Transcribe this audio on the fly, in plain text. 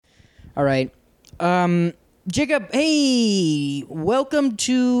All right. Jacob, hey, welcome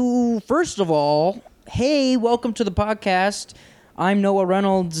to the podcast. I'm Noah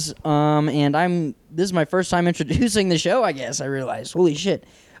Reynolds, and this is my first time introducing the show, I guess, I realized. Holy shit.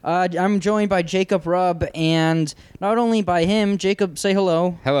 I'm joined by Jacob Rubb, and not only by him, Jacob, say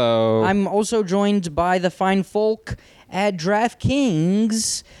hello. Hello. I'm also joined by the fine folk at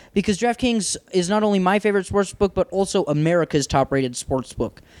DraftKings, because DraftKings is not only my favorite sports book, but also America's top-rated sports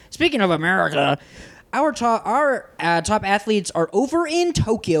book. Speaking of America, our top athletes are over in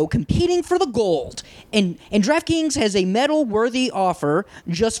Tokyo competing for the gold, and DraftKings has a medal-worthy offer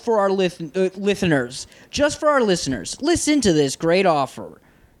just for our listeners. Just for our listeners. Listen to this great offer.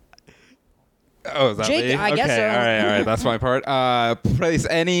 Oh, is that Jake, me? I guess so. All right. That's my part. Place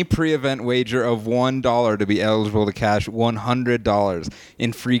any pre-event wager of $1 to be eligible to cash $100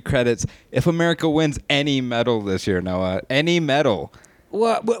 in free credits if America wins any medal this year, Noah. Any medal.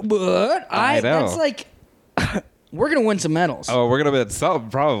 What? I know. That's like... We're going to win some medals. Oh, we're going to win some,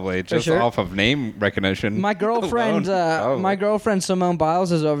 probably, just off of name recognition. My girlfriend, Simone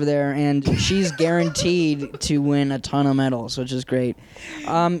Biles is over there, and she's guaranteed to win a ton of medals, which is great.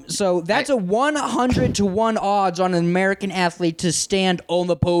 So that's a 100-1 odds on an American athlete to stand on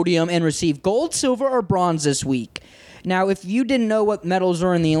the podium and receive gold, silver, or bronze this week. Now, if you didn't know what medals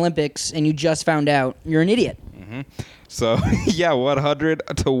are in the Olympics and you just found out, you're an idiot. Mm-hmm. So,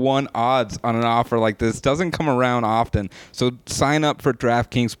 100-1 odds on an offer like this doesn't come around often. So, sign up for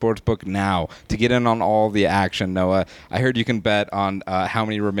DraftKings Sportsbook now to get in on all the action, Noah. I heard you can bet on how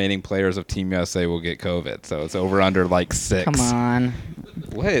many remaining players of Team USA will get COVID. So, it's over under like 6. Come on.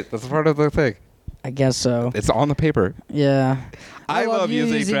 Wait, that's part of the thing. I guess so. It's on the paper. Yeah. I love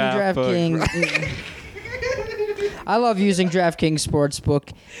using DraftKings. I love using DraftKings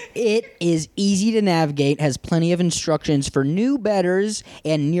Sportsbook. It is easy to navigate, has plenty of instructions for new bettors,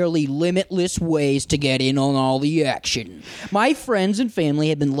 and nearly limitless ways to get in on all the action. My friends and family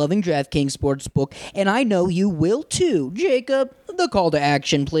have been loving DraftKings Sportsbook, and I know you will too. Jacob, the call to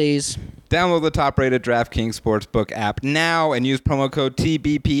action, please. Download the top-rated DraftKings Sportsbook app now and use promo code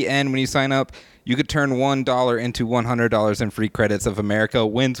TBPN when you sign up. You could turn $1 into $100 in free credits if America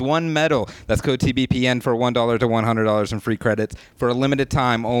wins one medal. That's code TBPN for $1 to $100 in free credits for a limited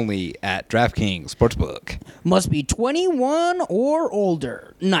time only at DraftKings Sportsbook. Must be 21 or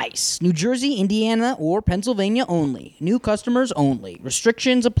older. Nice. New Jersey, Indiana, or Pennsylvania only. New customers only.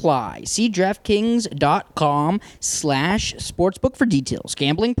 Restrictions apply. See DraftKings.com/sportsbook for details.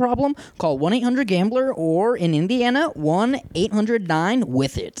 Gambling problem? Call 1-800-GAMBLER or in Indiana,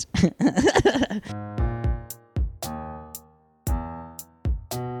 1-800-9-WITH-IT.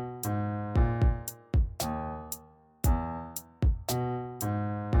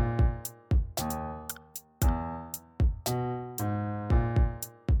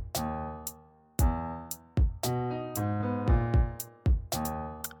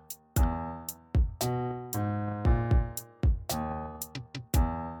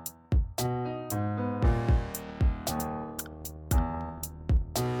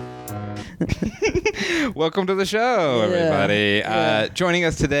 Welcome to the show, everybody. Joining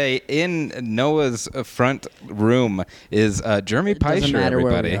us today in Noah's front room is Jeremy Peischer,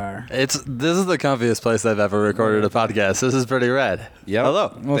 everybody. This is the comfiest place I've ever recorded a podcast. This is pretty rad. Yep.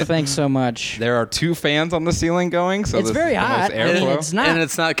 Hello. Well, thanks so much. There are 2 fans on the ceiling going, so It's very hot. I mean, it's not. And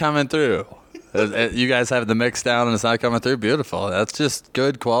it's not coming through. You guys have the mix down and it's not coming through. Beautiful. That's just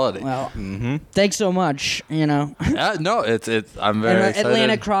good quality. Well, thanks so much. No, I'm very excited.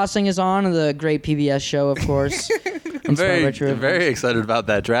 Atlantic Crossing is on, the great PBS show, of course. I'm very excited about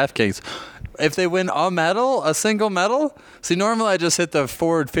that DraftKings. If they win a single medal, see, normally I just hit the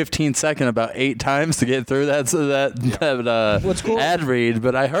forward 15 second about 8 times to get through that What's cool, ad read,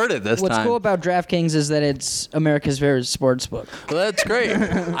 but I heard it this time. What's cool about DraftKings is that it's America's favorite sports book. Well, that's great.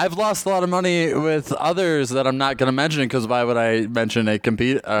 I've lost a lot of money with others that I'm not going to mention because why would I mention a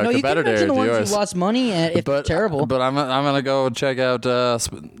competitor No, you can mention the ones yours? you lost money at if it's terrible. But I'm going to go check out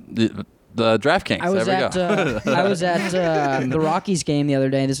the DraftKings. I was at the Rockies game the other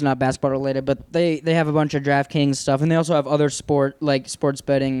day. This is not basketball related, but they have a bunch of DraftKings stuff, and they also have other sports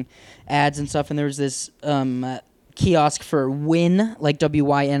betting ads and stuff. And there was this kiosk for Wynn, like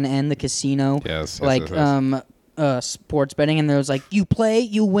WYNN, the casino. Yes. Sports betting, and there was like, you play,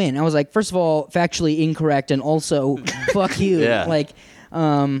 you win. I was like, first of all, factually incorrect, and also fuck you. Yeah.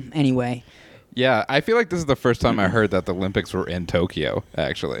 Anyway. Yeah, I feel like this is the first time I heard that the Olympics were in Tokyo,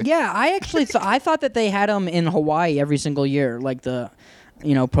 actually. Yeah, I actually I thought that they had them in Hawaii every single year, like the,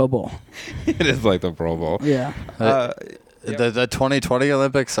 Pro Bowl. It is like the Pro Bowl. Yeah. The 2020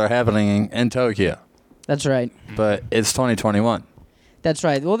 Olympics are happening in Tokyo. That's right. But it's 2021. That's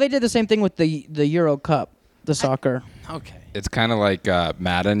right. Well, they did the same thing with the Euro Cup, the soccer. Okay. It's kind of like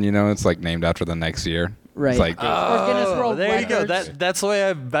Madden, it's like named after the next year. Right. It's like Or Guinness World There you go. Records. That's the way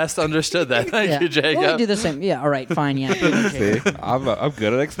I best understood that. Thank you, Jacob. Well, we do the same. Yeah, all right, fine, yeah. see, I'm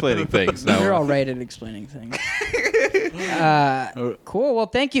good at explaining things. No, You're all right at explaining things. Cool. Well,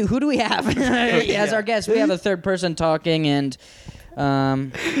 thank you. Who do we have as our guest? We have a third person talking, and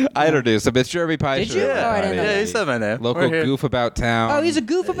I introduced him. It's Jeremy Peicher. Did you? Yeah, Oh, I didn't know yeah, that. he said my name. Local We're here. goof about town. oh, he's a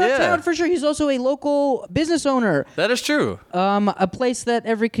goof about Yeah. town for sure. He's also a local business owner. That is true. A place that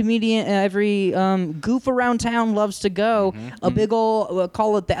every comedian, every goof around town loves to go. A big ol'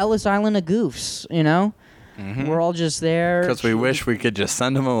 call it the Ellis Island of goofs. We're all just there. Because we wish we could just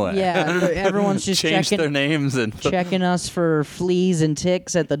send them away. Yeah, everyone's just change their names and checking us for fleas and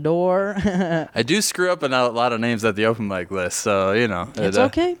ticks at the door. I do screw up a lot of names at the open mic list, so It's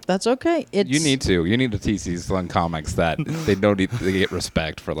okay. That's okay. You need to teach these young comics that they don't need to get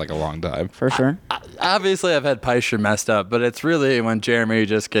respect for like a long time. for sure. Obviously, I've had Peicher messed up, but it's really when Jeremy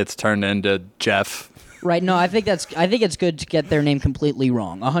just gets turned into Jeff. Right. No, I think it's good to get their name completely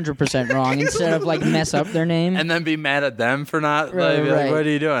wrong, 100% wrong, instead of like mess up their name. And then be mad at them for not, Right, like, be right. like, what are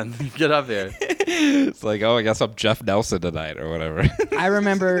you doing? Get up here. It's like, oh, I guess I'm Jeff Nelson tonight or whatever. I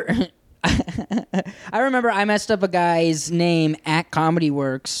remember. I messed up a guy's name at Comedy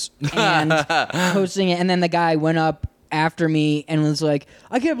Works and hosting it, and then the guy went up after me and was like,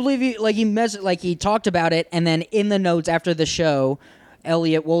 "I can't believe he talked about it," and then in the notes after the show,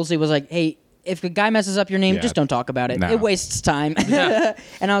 Elliot Woolsey was like, "Hey, if a guy messes up your name, Yeah. just don't talk about it. No. It wastes time."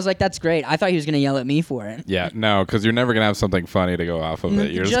 And I was like, "That's great." I thought he was going to yell at me for it. Yeah, no, because you're never gonna have something funny to go off of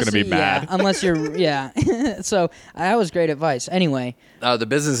it. You're just gonna be mad. Yeah, unless you're, yeah. So that was great advice. Anyway, The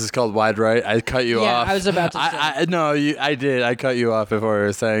business is called Wide Right. I cut you Yeah, off. I was about to say. I did. I cut you off before we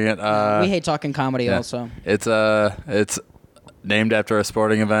were saying it. we hate talking comedy yeah. also. It's named after a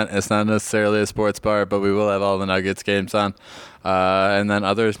sporting event. It's not necessarily a sports bar, but we will have all the Nuggets games on. And then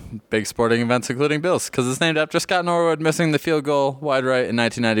other big sporting events, including Bills, because it's named after Scott Norwood missing the field goal wide right in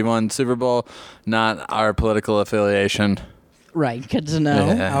 1991 Super Bowl, not our political affiliation. Right, good to know,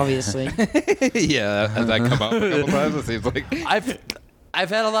 Yeah. obviously. Yeah, has that come up a couple times? It seems like I've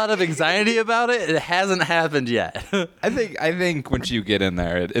had a lot of anxiety about it. It hasn't happened yet. I think once you get in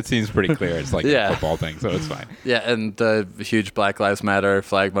there, it seems pretty clear. It's like Yeah. a football thing, so it's fine. Yeah, and the huge Black Lives Matter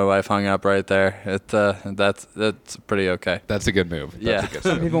flag my wife hung up right there. That's pretty okay. That's a good move. That's Yeah. a good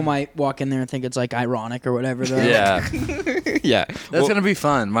Some move. people might walk in there and think it's like ironic or whatever. Though. Yeah, Yeah, that's gonna be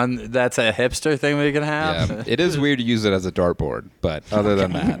fun. That's a hipster thing we can have. Yeah, it is weird to use it as a dartboard, but other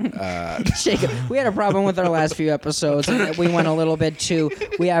than that, Jacob, we had a problem with our last few episodes. And we went a little bit too.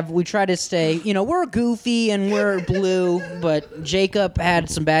 We try to stay. We're goofy and we're blue, but Jacob had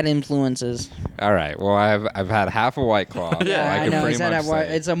some bad influences. all right. Well, I've had half a White Claw. Yeah, I I can know. pretty He's had much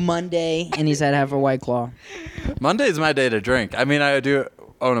say. it's a Monday, and he's had half a White Claw. Monday's my day to drink. I mean, I do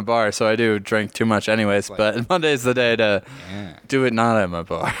own a bar, so I do drink too much anyways. But Monday's the day to Yeah. do it not at my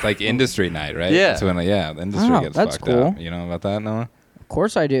bar. It's like industry night, right? Yeah. That's when the industry Oh, gets that's fucked cool. up. You know about that, Noah? Of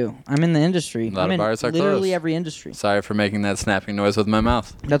course I do. I'm in the industry. A lot I'm of in bars are literally closed. every industry. Sorry for making that snapping noise with my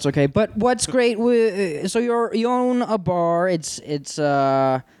mouth. That's okay. But what's great? So you own a bar. It's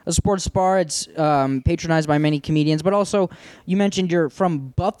a sports bar. It's patronized by many comedians. But also, you mentioned you're from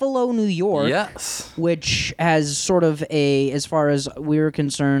Buffalo, New York. Yes. Which has sort of as far as we're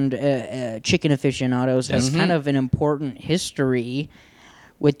concerned, chicken aficionados has kind of an important history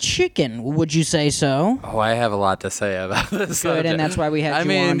with chicken. Would you say so? Oh, I have a lot to say about this. Good, and that's why we had I you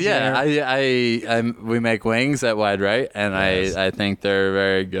mean, on yeah, here. we make wings at Wide Right, and Yes. I think they're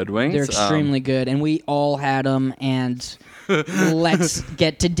very good wings. They're extremely good, and we all had them. And let's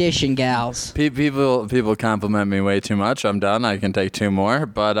get to dishing, gals. People compliment me way too much. I'm done. I can take two more,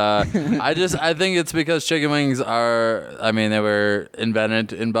 but I think it's because chicken wings they were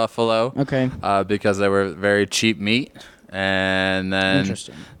invented in Buffalo. Okay. Because they were very cheap meat. And then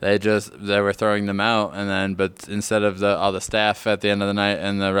Interesting. they were throwing them out, but instead of all the staff at the end of the night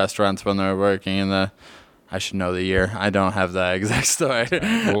in the restaurants when they were working I should know the year. I don't have the exact story.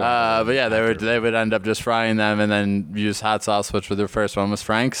 But yeah, they would end up just frying them and then use hot sauce, which the first one was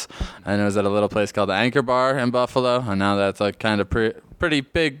Frank's, and it was at a little place called the Anchor Bar in Buffalo, and now that's like kind of pretty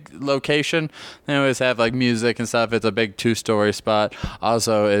big location. They always have like music and stuff. It's a big 2-story spot.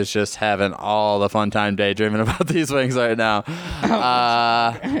 Also, it's just having all the fun time daydreaming about these wings right now.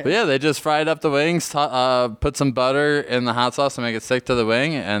 But yeah, they just fried up the wings, put some butter in the hot sauce to make it stick to the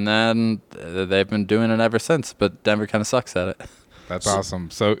wing, and then they've been doing it ever since. But Denver kind of sucks at it. That's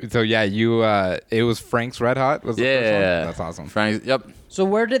awesome. So yeah, you it was Frank's Red Hot. Was the first one? Yeah, That's awesome. Frank's. Yep. So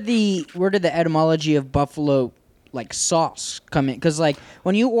where did the etymology of buffalo like sauce come in? Because like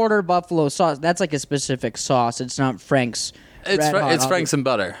when you order buffalo sauce, that's like a specific sauce. It's not Frank's. It's Frank's and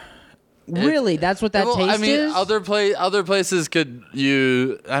butter. Really, that's what that taste I mean, is. other places could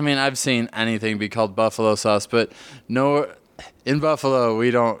use. I mean, I've seen anything be called buffalo sauce, but no, in Buffalo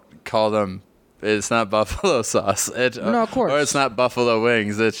we don't call them. It's not buffalo sauce. No, of course. Or it's not buffalo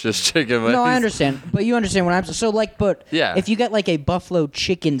wings. It's just chicken wings. No, I understand, but you understand what I'm saying. So like, but Yeah. if you get like a buffalo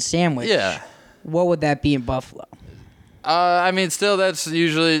chicken sandwich, Yeah. what would that be in Buffalo? I mean, still,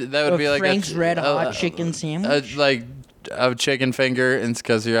 that would be like Frank's Red Hot chicken sandwich. like a chicken finger, and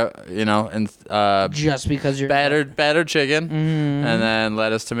because Just because you're battered chicken, and then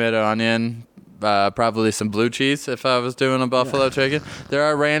lettuce, tomato, onion. Probably some blue cheese if I was doing a buffalo chicken. There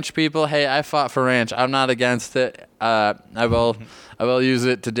are ranch people. Hey, I fought for ranch. I'm not against it. I will use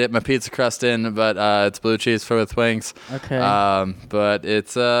it to dip my pizza crust in, but it's blue cheese with wings. Okay. But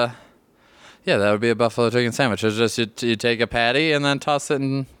it's that would be a buffalo chicken sandwich. It's just you take a patty and then toss it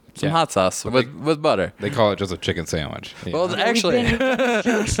in some hot sauce with butter. They call it just a chicken sandwich. Yeah. Well, actually, We've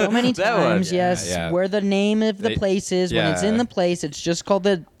been so many That one. times, yes, Yeah. where the name of the place is. When it's in the place, it's just called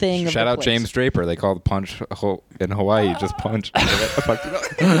the thing. Shout of out the place. James Draper. They call the punch in Hawaii just punch.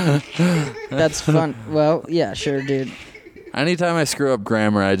 That's fun. Well, yeah, sure, dude. anytime I screw up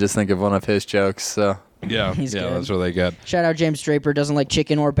grammar, I just think of one of his jokes. So Yeah, He's yeah, good. that's really good. Shout out James Draper. Doesn't like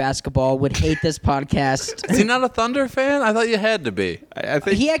chicken or basketball. Would hate this podcast. is he not a Thunder fan? I thought you had to be. I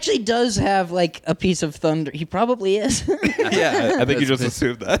think. He actually does have like a piece of thunder. He probably is. Yeah, I think you just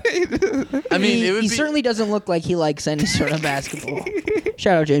assumed that. I mean, he, it would he be. certainly doesn't look like he likes any sort of basketball.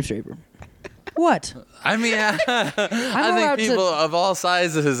 Shout out James Draper. What? I mean, I allowed think to- people of all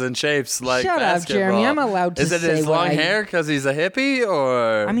sizes and shapes like Shut up, basketball. Jeremy. I'm allowed to Is it say his what long I- hair because he's a hippie,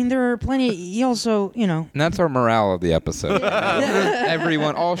 or? I mean, there are plenty. He also, you know. And that's our morale of the episode.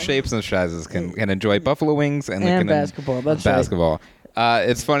 Everyone, all shapes and sizes can enjoy buffalo wings and they And can basketball, that's right. basketball.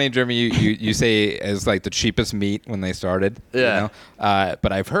 It's funny, Jeremy. You say it's like the cheapest meat when they started. Yeah. You know?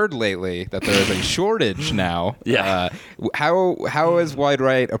 But I've heard lately that there is a shortage now. Yeah. How is Wide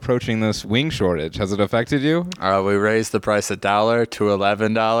Right approaching this wing shortage? Has it affected you? We raised the price $1 to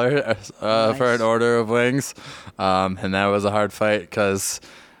 $11 for an order of wings, and that was a hard fight because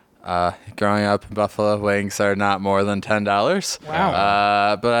growing up in Buffalo, wings are not more than $10.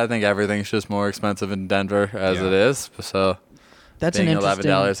 Wow. But I think everything's just more expensive in Denver as Yeah. it is. So That's being an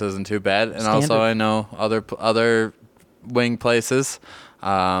interesting. $11 isn't too bad. And standard. also, I know other wing places.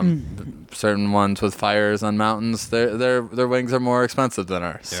 Certain ones with fires on mountains, their wings are more expensive than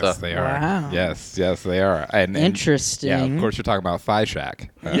ours. Yes, so. they are. Wow. Yes, they are. And Interesting. Yeah, of course you're talking about Thigh Shack.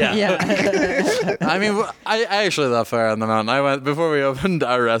 Yeah. Yeah. I mean, I actually love Fire on the Mountain. I went before we opened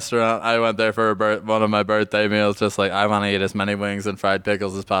our restaurant. I went there for one of my birthday meals. Just like I want to eat as many wings and fried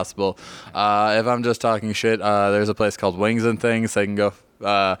pickles as possible. If I'm just talking shit, there's a place called Wings and Things. They can go.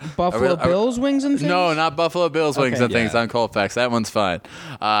 Buffalo Bills wings and things. No, not Buffalo Bills wings Okay. and things Yeah. on Colfax. That one's fine.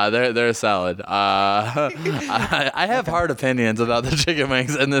 They're solid. I have hard opinions about the chicken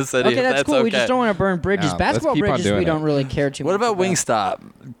wings in this city. Okay, if that's cool. Okay. We just don't want to burn bridges. No, let's Basketball keep on bridges, doing we it. don't really care too What much about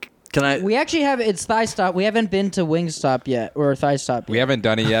Wingstop? Can I? We actually have it's Thigh Stop. We haven't been to Wingstop yet or Thigh Stop. We Yet. haven't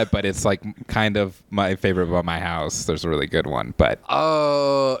done it yet, but it's like kind of my favorite about my house. There's a really good one, but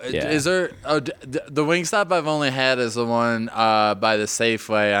Oh, Yeah. is there? Oh, the Wingstop I've only had is the one by the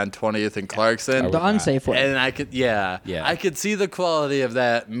Safeway on 20th and Clarkson. The unsafe one. And I could, Yeah. I could see the quality of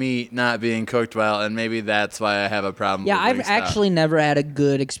that meat not being cooked well, and maybe that's why I have a problem. Yeah, with I've Wingstop. actually never had a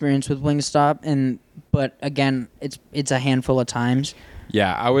good experience with Wingstop, but again, it's a handful of times.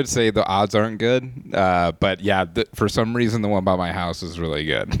 yeah, I would say the odds aren't good. But yeah, for some reason, the one by my house is really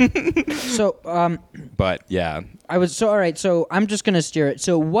good. So, But yeah, all right. So I'm just gonna steer it.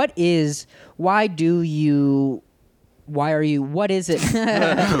 So what is? Why are you? What is it?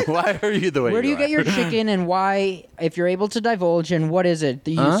 Why are you the way? Where do you are? get your chicken, and why? If you're able to divulge, and what is it?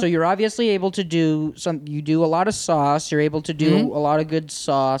 So you're obviously able to do some. You do a lot of sauce. You're able to do a lot of good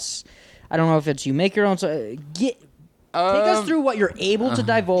sauce. I don't know if it's you make your own. Take us through what you're able to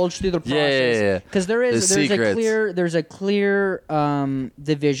divulge through the process. yeah. Because there's a clear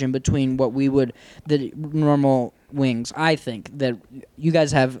division between what we would the normal wings. I think that you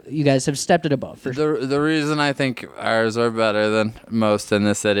guys have stepped it above for sure. The reason I think ours are better than most in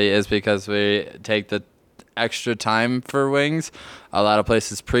the city is because we take the extra time for wings. A lot of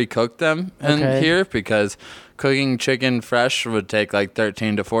places pre-cook them in Okay. here because cooking chicken fresh would take like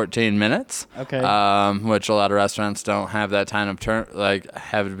 13 to 14 minutes. Okay. Which a lot of restaurants don't have that time of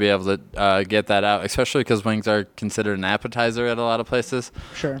have to be able to get that out, especially because wings are considered an appetizer at a lot of places.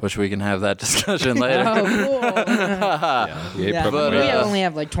 Sure. Which we can have that discussion later. Oh, cool. Yeah, But, we uh, only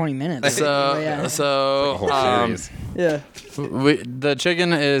have like 20 minutes. So, yeah. so whole um, series. Yeah. the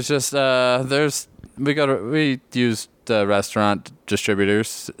chicken is just we use the restaurant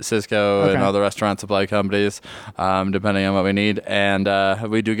distributors, Cisco and Okay. other restaurant supply companies, depending on what we need, and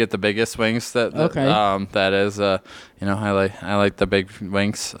we do get the biggest wings. Okay. That is, I like the big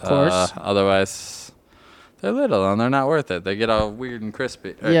wings. Of course. Otherwise, they're little and they're not worth it. They get all weird and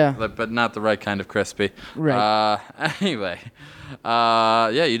crispy. Yeah. But not the right kind of crispy. Right. Anyway.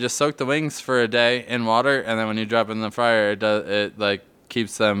 You just soak the wings for a day in water, and then when you drop it in the fryer, it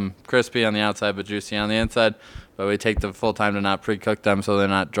keeps them crispy on the outside but juicy on the inside. But we take the full time to not pre-cook them so they're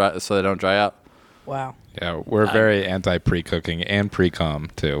not dry, so they don't dry out. Wow. Yeah, we're very anti pre-cooking and pre-cum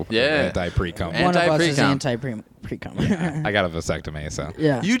too. Yeah. Anti pre-cum. And- One of us is Anti-pre-cum. anti-pre-cum. I got a vasectomy, so.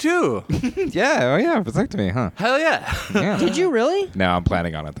 Yeah. You too. Yeah, vasectomy, huh? Hell yeah. Yeah. Did you really? No, I'm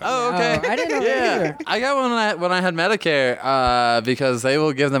planning on it though. Oh, okay. Oh, I didn't know that Yeah, either. I got one when I had Medicare because they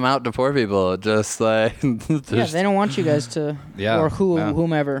will give them out to poor people. Just like Yeah, they don't want you guys to. Yeah, Or no.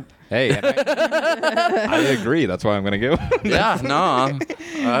 whomever. Hey, and I agree. That's why I'm gonna go. Yeah, no, I'm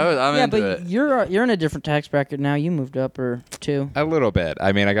Yeah, into but it. you're in a different tax bracket now. You moved up or two. A little bit.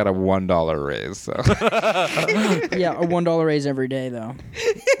 I mean, I got a $1 raise, so Yeah, a $1 raise every day though.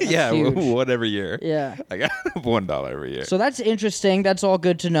 yeah, huge. one every year. Yeah. I got $1 every year. So that's interesting. That's all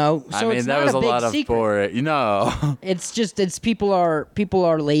good to know. So I mean, it's that not was a a big lot of secret. boring. It's just people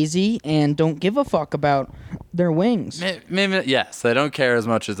are lazy and don't give a fuck about their wings. Maybe yes, they don't care as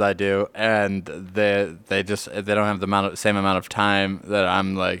much as I do, and they don't have the same amount of time that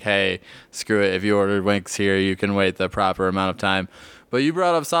I'm like, hey, screw it. If you ordered wings here, you can wait the proper amount of time. But you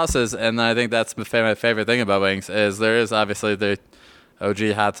brought up sauces, and I think that's my favorite thing about wings is there is obviously the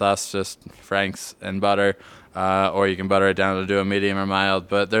OG hot sauce, just Frank's and butter. Or you can butter it down to do a medium or mild,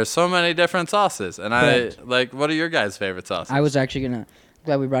 but there's so many different sauces, and Correct. what are your guys' favorite sauces? I was actually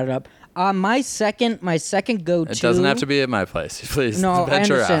glad we brought it up. My second go-to. It doesn't have to be at my place, please. No, I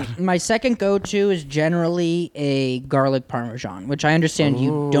venture understand. out. My second go-to is generally a garlic parmesan, which I understand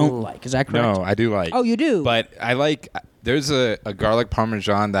you don't like. Is that correct? No, I do like. Oh, you do? But I like. There's a garlic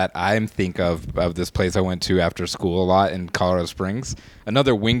parmesan that I think of this place I went to after school a lot in Colorado Springs.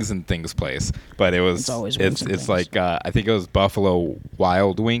 Another Wings and Things place, but it was It's always Wings and it's Things. like I think it was Buffalo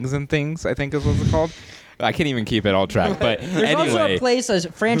Wild Wings and Things. I think is what it's called. I can't even keep it all track. But There's anyway, also a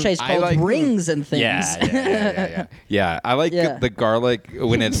franchise I called like- Rings and Things. Yeah. Yeah, I like Yeah. the garlic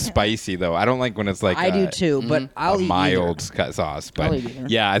when it's spicy though. I don't like when it's like I do too, but I'll a eat mild cut sauce. I'll But eat either.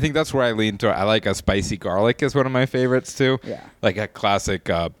 yeah, I think that's where I lean to. I like a spicy garlic is one of my favorites too. Yeah. Like a classic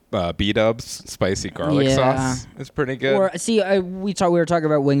B-Dubs spicy garlic Yeah. sauce. It's pretty good. Or see, we were talking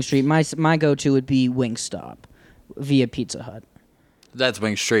about Wing Street. My go-to would be Wingstop via Pizza Hut. That's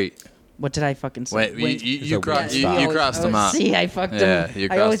Wing Street. What did I fucking say? Wait, Wing- you a crossed Wingstop. them up. See, I fucked Yeah, them. you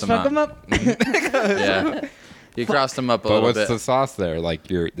I always crossed them fuck up. them up. Yeah, you crossed them up a but little what's bit. the sauce there? Like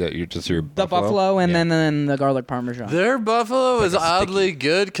you're just your The buffalo and Yeah. then the garlic parmesan. Their buffalo is like a oddly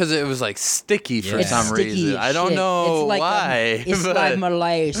good because it was like sticky for Yeah. some Sticky reason. as I don't shit. know It's like why. It's but like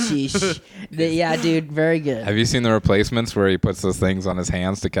molasses. Yeah, dude, very good. Have you seen the replacements where he puts those things on his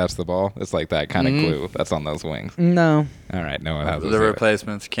hands to catch the ball? It's like that kind of glue that's on those wings. No. All right, no one has the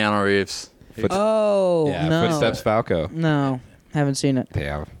replacements, Keanu Reeves. Oh, Yeah, no. Footsteps Falco. No, haven't seen it.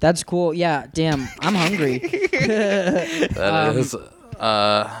 Yeah. That's cool. Yeah, damn, I'm hungry. That is. No,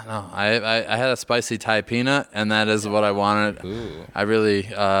 I had a spicy Thai peanut, and that is what I wanted. Ooh. I really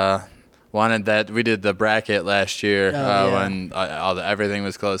wanted that. We did the bracket last year yeah. when everything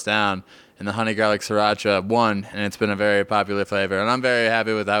was closed down, and the honey garlic sriracha won, and it's been a very popular flavor, and I'm very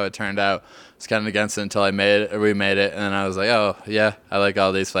happy with how it turned out. I was kind of against it until we made it, and then I was like, oh yeah, I like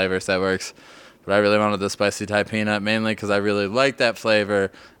all these flavors. That works. But I really wanted the spicy Thai peanut, mainly because I really liked that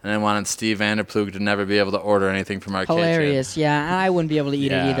flavor, and I wanted Steve Vanderplug to never be able to order anything from our kitchen. Hilarious. Yeah, and I wouldn't be able to eat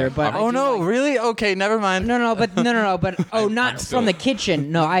it Yeah. either. But I Oh do no, like- really? Okay, never mind. No, but not from the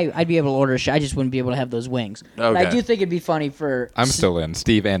kitchen. No, I'd be able to order shit. I just wouldn't be able to have those wings. But I Okay. do think it'd be funny for. I'm still in.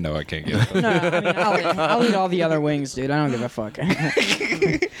 Steve and Noah can get it. No, I mean, I'll eat all the other wings, dude. I don't give a fuck.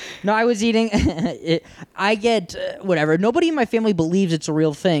 No, I was eating. I get whatever. Nobody in my family believes it's a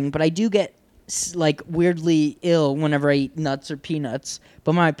real thing, but I do get like weirdly ill whenever I eat nuts or peanuts.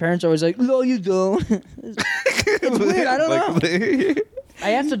 But my parents are always like, "No, you don't." It's weird. I don't know.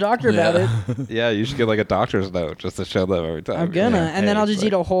 I asked the doctor about it. Yeah, you should get like a doctor's note just to show them every time. I'm gonna, Yeah. and then Hey, I'll just like-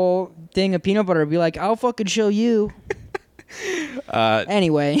 eat a whole thing of peanut butter and be like, I'll fucking show you.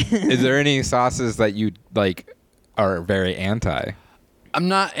 Anyway. Is there any sauces that you like are very anti? I'm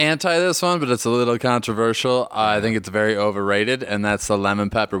not anti this one, but it's a little controversial. I think it's very overrated, and that's the lemon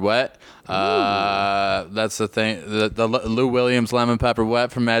pepper wet. That's the thing. The Lou Williams lemon pepper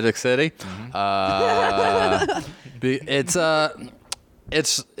wet from Magic City.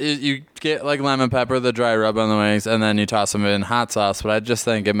 You get like lemon pepper, the dry rub on the wings, and then you toss them in hot sauce. But I just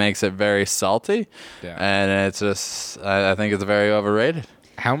think it makes it very salty, Yeah. and it's just I think it's very overrated.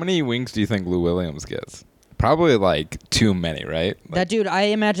 How many wings do you think Lou Williams gets? Probably like too many, right? Like, That dude, I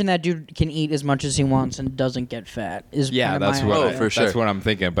imagine that dude can eat as much as he wants and doesn't get fat. Is yeah, kind of that's my what Oh, idea. for sure. that's what I'm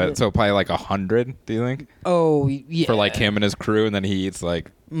thinking. But so probably like 100. Do you think Oh, yeah. for like him and his crew, and then he eats like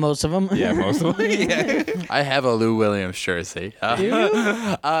Most of them. most of them. Yeah. I have a Lou Williams jersey.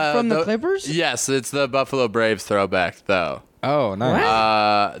 From the Clippers? Yes, it's the Buffalo Braves throwback though. Oh,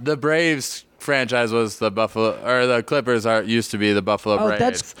 nice. What? The Braves franchise was the the Clippers used to be the Buffalo Oh, Braves.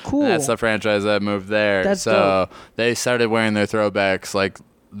 that's cool. And that's the franchise that moved there. That's so they started wearing their throwbacks like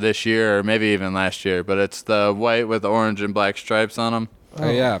this year or maybe even last year, but it's the white with orange and black stripes on them. Oh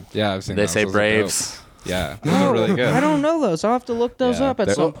yeah, I've seen. They those. say Those are Braves. dope. Yeah, those are really good. I don't know those. I'll have to look those Yeah, up at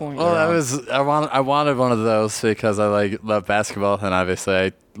they're- some point. Well, I wanted one of those because I love basketball, and obviously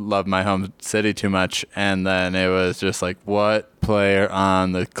I love my home city too much. And then it was just like, what player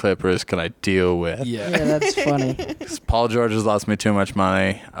on the Clippers can I deal with? Yeah, that's funny. 'Cause Paul George has lost me too much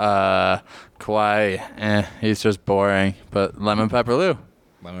money. Kawhi, he's just boring. But Lemon Pepper Lou.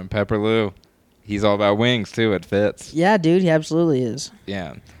 Lemon pepper Lou. He's all about wings too. It fits. Yeah, dude, he absolutely is.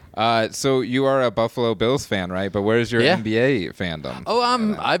 Yeah. So you are a Buffalo Bills fan, right? But where's your Yeah. NBA fandom? Oh,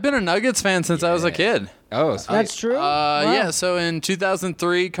 I've been a Nuggets fan since I was a kid. Oh, sweet. That's true. Wow. Yeah, so in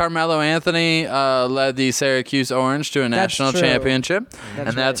 2003, Carmelo Anthony led the Syracuse Orange to a national true. championship.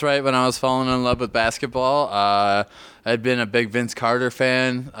 That's That's right when I was falling in love with basketball. I'd been a big Vince Carter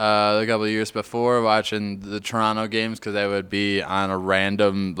fan a couple of years before, watching the Toronto games because they would be on a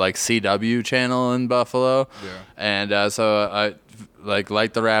random like CW channel in Buffalo. Yeah. And so I liked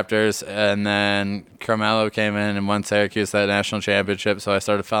the Raptors, and then Carmelo came in and won Syracuse that national championship, so I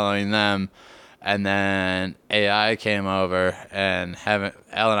started following them. And then AI came over, and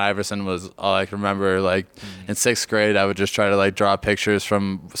Allen Iverson was all I can remember. Like in 6th grade, I would just try to like draw pictures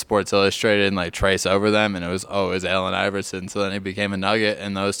from Sports Illustrated and like trace over them, and it was always Allen Iverson. So then he became a Nugget,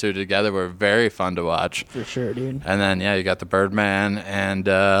 and those two together were very fun to watch. For sure, dude. And then you got the Birdman and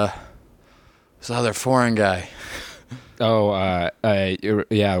this other foreign guy. Oh,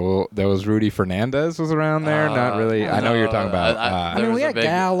 yeah. Well, there was Rudy Fernandez was around there. Not really. I know who you're talking about. I There mean, was we a had big-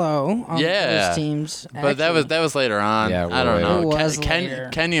 Gallo on Yeah. those teams. But that was later on. Yeah, I don't later. know. It was later.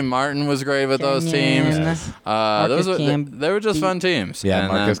 Kenyon Martin was great with those Kenyon. teams. Marcus They were just fun teams. Yeah, And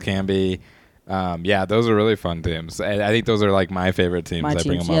Marcus then- Camby. Yeah, those are really fun teams. And I think those are like my favorite teams. My I bring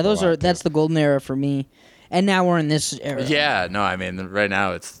teams. them Yeah, up a those lot, are. too. That's the golden era for me. And now we're in this era. Yeah, no, I mean right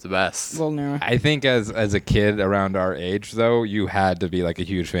now it's the best. Golden era. I think as a kid around our age, though, you had to be like a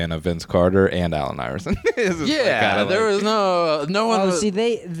huge fan of Vince Carter and Allen Iverson. It's just, like, Yeah, kinda there like- was no one. Oh, was- see,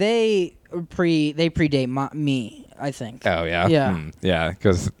 they predate me. I think. Oh yeah, Yeah. yeah,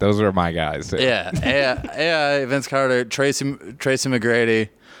 because those are my guys. Too. Yeah, AI, Vince Carter, Tracy McGrady,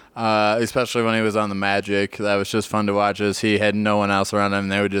 especially when he was on the Magic. That was just fun to watch as he had no one else around him.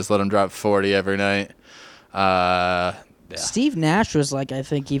 They would just let him drop 40 every night. Yeah. Steve Nash was like I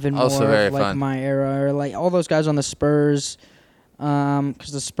think even more Also very of, like fun. my era, or like all those guys on the Spurs,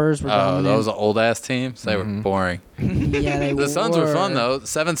 because the Spurs were Oh, dominant. those old ass teams. They were boring. Yeah, they The Suns were fun though.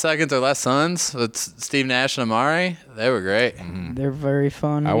 7 seconds or less Suns with Steve Nash and Amari. They were great. They're very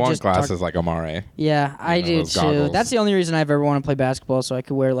fun. I We want just talked- glasses like Amare Yeah, I know, do those too. goggles. That's the only reason I've ever wanted to play basketball, so I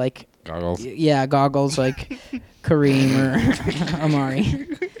could wear like goggles. goggles like Kareem or Amari.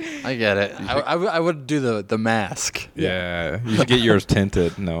 I get it. I would do the mask. Yeah, you should get yours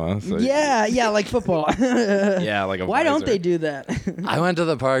tinted, Noah. So Yeah, like football. yeah, like a. Why don't visor. they do that? I went to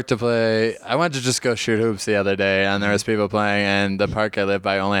the park to play. I went to just go shoot hoops the other day, and there was people playing. And the park I live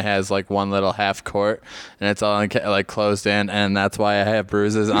by only has like one little half court, and it's all like closed in, and that's why I have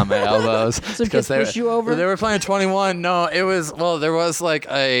bruises on my elbows. Some kids push you over? They were playing 21. No, it was there was like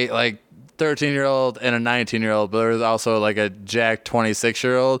a 13-year-old and a 19-year-old, but there was also like a jack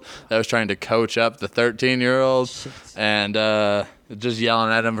 26-year-old that was trying to coach up the 13-year-old, and just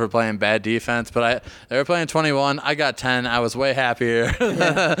yelling at them for playing bad defense. But they were playing 21. I got 10. I was way happier.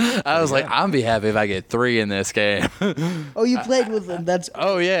 Yeah. I was like, I'll be happy if I get 3 in this game. Oh, you played with them. That's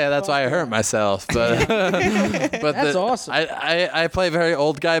That's why I hurt myself. But but that's awesome. I play very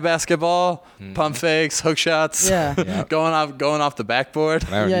old guy basketball, pump fakes, hook shots, going off the backboard.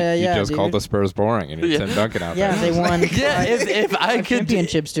 You just called the Spurs boring, and you're Tim Duncan out there. Yeah, they won. Yeah, if I could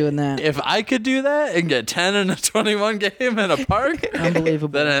championships doing that. If I could do that and get 10 in a 21 game in a park,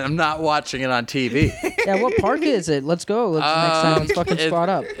 unbelievable. Then I'm not watching it on TV. Yeah, what park is it? Let's go. Next time, let's fucking spot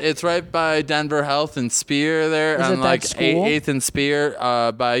up. It's right by Denver Health and Spear there, is on it like that school? 8th and Spear.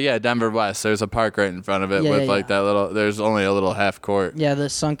 By Denver West. There's a park right in front of it with like that little. There's only a little half court. Yeah, the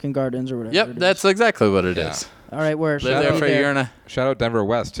Sunken Gardens or whatever. Yep, that's exactly what it is. All right, where Lived there for a year and a. Shout out Denver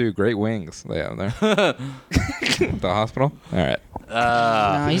West too. Great wings they have there. The hospital. All right.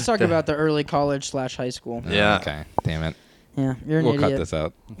 No, he's talking about the early college/high school. Yeah. Okay. Damn it. Yeah, you're an We'll idiot. cut this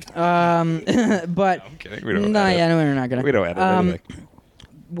out. But I'm kidding. We don't. no, edit. no, we're not gonna. We don't edit anything.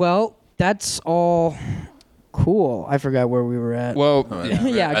 Well, that's all. Cool. I forgot where we were at. Well,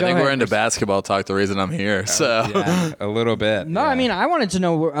 yeah, I think we're into basketball talk. The reason I'm here, so yeah, a little bit. No, I mean I wanted to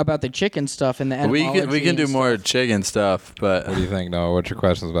know about the chicken stuff and the we can do and more stuff. chicken stuff. But What do you think, Noah? What's your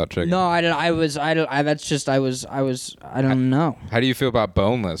questions about chicken? No, I don't. That's just I don't know. How do you feel about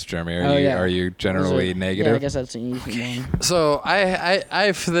boneless, Jeremy? Are you generally negative? Yeah, I guess that's an easy one. So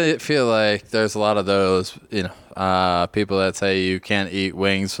I feel like there's a lot of those, people that say you can't eat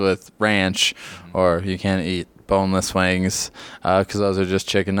wings with ranch, or you can't eat boneless wings because those are just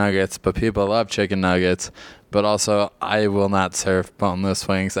chicken nuggets. But people love chicken nuggets. But also, I will not serve boneless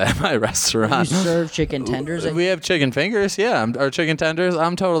wings at my restaurant. You serve chicken tenders? We have chicken fingers, or chicken tenders.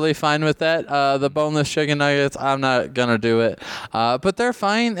 I'm totally fine with that. The boneless chicken nuggets, I'm not gonna do it. But they're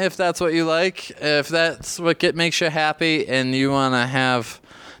fine if that's what you like. If that's what makes you happy, and you wanna have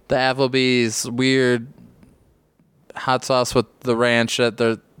the Applebee's weird hot sauce with the ranch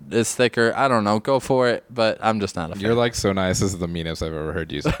that is thicker, I don't know. Go for it. But I'm just not a fan. You're like so nice. This is the meanest I've ever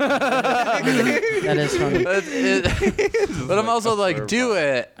heard you say. That is funny. But I'm also like, do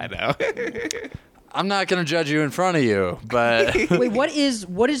it. I know. I'm not gonna judge you in front of you, but Wait, what is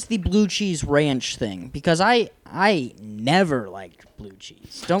the blue cheese ranch thing? Because I never liked blue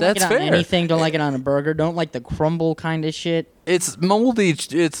cheese. Don't like it That's on fair. anything. Don't like it on a burger. Don't like the crumble kind of shit. it's moldy.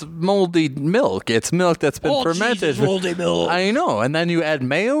 It's moldy milk. It's milk that's been All fermented. cheese is moldy milk. I know, and then you add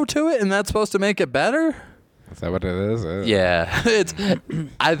mayo to it, and that's supposed to make it better. Is that what it is? Yeah,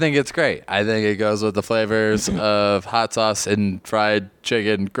 I think it's great. I think it goes with the flavors of hot sauce and fried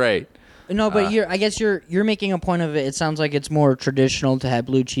chicken. Great. No, but I guess you're making a point of it. It sounds like it's more traditional to have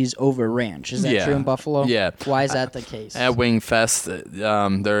blue cheese over ranch. Is that Yeah. true in Buffalo? Yeah. Why is that the case? At Wing Fest,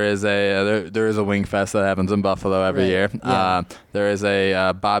 there is a Wing Fest that happens in Buffalo every Right. year. Yeah. There is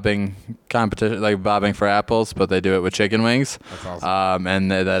a bobbing competition, like bobbing for apples, but they do it with chicken wings. That's awesome. And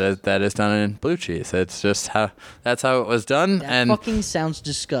that is done in blue cheese. It's just that's how it was done. That and fucking sounds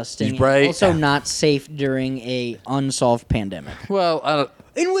disgusting. Right. And also not safe during a unsolved pandemic, well,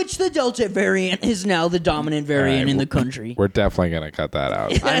 in which the Delta variant is now the dominant variant in the country. We're definitely gonna cut that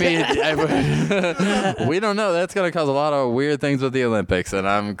out. I mean, we don't know. That's going to cause a lot of weird things with the Olympics, and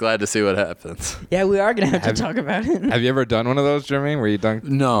I'm glad to see what happens. Yeah, we are gonna have to talk about it. Have you ever done one of those, Jeremy? Where you done?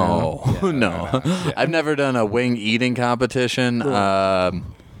 No, Yeah, no. Yeah. I've never done a wing eating competition.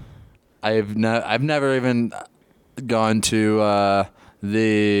 I've never even gone to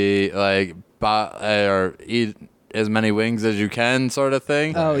the or eat as many wings as you can sort of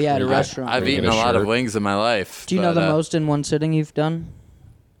thing. Oh yeah, at a I've- restaurant. I've Bring eaten in a a lot of shirt. wings in my life. Do you know but, the most in one sitting you've done?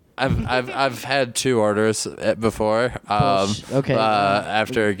 I've had 2 orders before. Okay.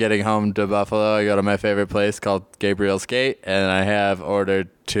 After getting home to Buffalo, I go to my favorite place called Gabriel's Gate, and I have ordered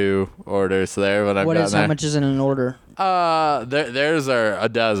 2 orders there when I've What gotten is there. how much is in an order? Theirs are a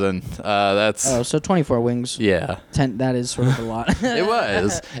dozen. That's Oh, so 24 wings. yeah. 10. That is sort of a lot. It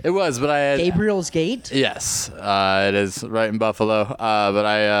was, but I had Gabriel's Gate. yes, it is right in Buffalo. But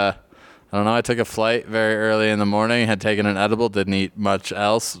I don't know. I took a flight very early in the morning. Had taken an edible. Didn't eat much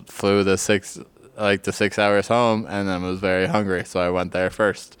else. Flew the 6 hours home, and then was very hungry. So I went there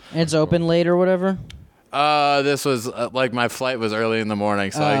first. It's open late or whatever. This was my flight was early in the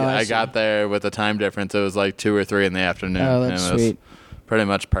morning, so I I see. got there with the time difference. It was like 2 or 3 in the afternoon. Oh, that's and it was sweet. Pretty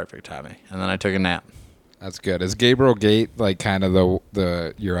much perfect timing. And then I took a nap. That's good. Is Gabriel Gate like kind of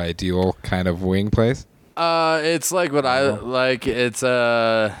the your ideal kind of wing place? It's like what I like. It's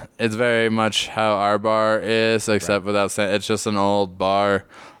very much how our bar is, except without saying it's just an old bar.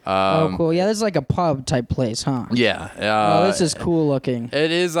 Oh, cool. Yeah, this is like a pub type place, huh? Yeah. Oh, this is cool looking.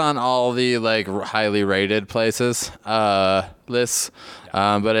 It is on all the like highly rated places lists,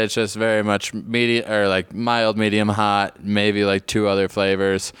 but it's just very much medium or like mild, medium, hot. Maybe like 2 other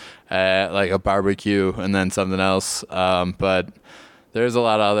flavors, like a barbecue and then something else. But there's a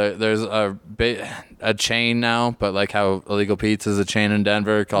lot of other. There's a chain now, but like how Illegal Pete's is a chain in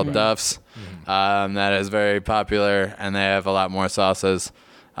Denver called Duff's, that is very popular, and they have a lot more sauces.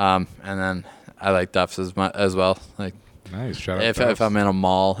 And then I like Duff's as well. Like Nice. Shout out. if I'm in a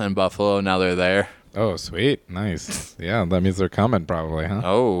mall in Buffalo, now they're there. Oh, sweet. Nice. Yeah, that means they're coming probably, huh?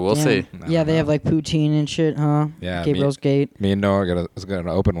 Oh, we'll Yeah. see. Yeah, they have like poutine and shit, huh? Yeah, Gabriel's Gate. Me and Noah is going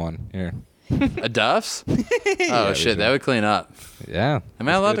to open one here. A Duff's? Oh we shit, should. that would clean up. Yeah. Am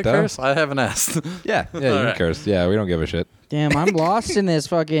I allowed to Let's get it done. curse? I haven't asked. Yeah. Yeah, you can Alright. curse. Yeah, we don't give a shit. Damn, I'm lost in this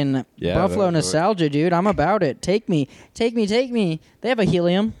fucking Yeah, Buffalo that was nostalgia, dude. I'm about it. Take me. Take me, take me. They have a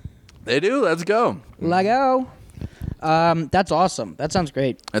helium. They do. Let's go. Let go. That's awesome. That sounds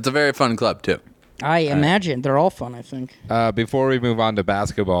great. It's a very fun club too. I imagine. They're all fun, I think. Before we move on to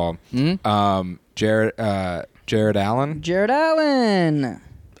basketball, Jared Allen. Jared Allen.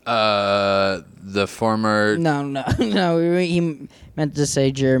 The former. No. He meant to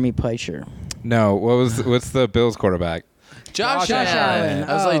say Jeremy Peicher. No, what's the Bills quarterback? Josh Josh Allen. Allen.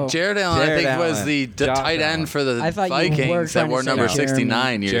 I was Oh. like, Jared Allen, Jared I think, was Allen. the Josh tight Allen. end for the I thought you were Vikings that trying to wore say number Jeremy.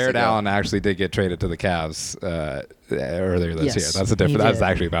 69 years Jared ago. Allen actually did get traded to the Cavs earlier this Yes, year. That's a he different. That's did.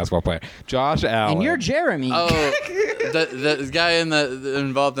 actually a basketball player. Josh Allen. And you're Jeremy. Oh, the guy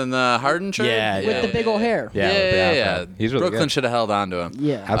involved in the Harden trade? Yeah, with yeah. the big old hair. Yeah, with the afro. He's really Brooklyn good. should have held on to him.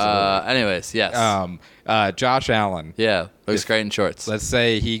 Yeah. Absolutely. Anyways, yes. Josh Allen. Yeah, looks great in shorts. Let's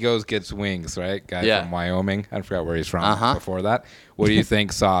say he gets wings, right? Guy Yeah. from Wyoming. I forgot where he's from Uh-huh. before that. What do you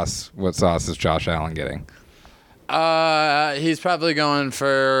think sauce? What sauce is Josh Allen getting? He's probably going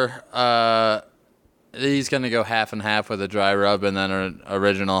for. He's gonna go half and half with a dry rub and then an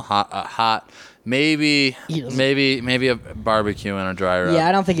original hot. Maybe He doesn't- maybe a barbecue and a dry rub. Yeah,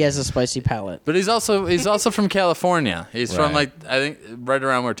 I don't think he has a spicy palate. But he's also from California. He's from Right. I think right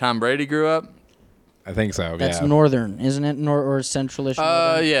around where Tom Brady grew up. I think so. That's yeah. northern, isn't it? Or centralish.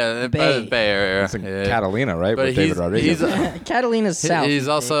 northern? Yeah, by Bay. the Bay Area. It's in Yeah. Catalina, right? But with David Rodriguez. Catalina's south. He's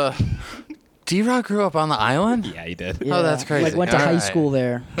also. D-Rock grew up on the island. yeah, he did. Yeah, Oh, that's crazy. Like went to All high right. school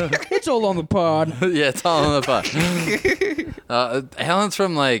there. It's all on the pod. Yeah, it's all in the pot. Helen's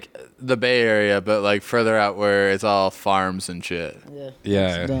from like the Bay Area, but like further out where it's all farms and shit.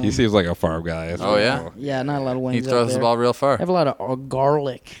 Yeah, dumb. he seems like a farm guy. That's Oh, really yeah? cool. Yeah, not a lot of wings. He throws out the there. ball real far. I have a lot of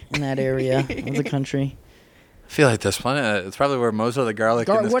garlic in that area of the country. I feel like there's plenty. It's probably where most of the garlic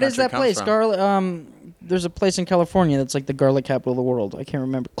in this What is country that comes place? from. Garlic. There's a place in California that's like the garlic capital of the world. I can't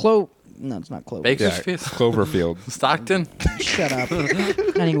remember. No, it's not Clover. Yeah, Bakersfield? Cloverfield. Stockton? Shut up.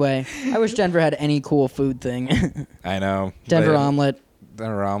 Anyway, I wish Denver had any cool food thing. I know. Denver They- omelet,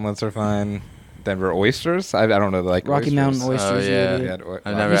 Denver omelets are fine. Denver oysters. I don't know. Like Rocky oysters. Mountain Oh, oysters. yeah. dude. Yeah,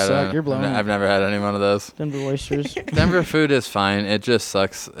 I've You never had suck. a- You're blowing I've it. never had any one of those. Denver oysters. Denver food is fine. It just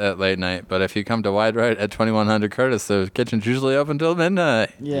sucks at late night. But if you come to Wide Right at 2100 Curtis, the kitchen's usually open till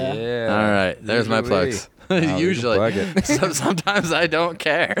midnight. Yeah. All right, there's my Usually. plugs. Oh, you can Usually. plug it. Sometimes I don't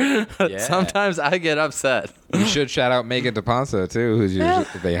care. Yeah. Sometimes I get upset. You should shout out Megan DePonso too, who's usually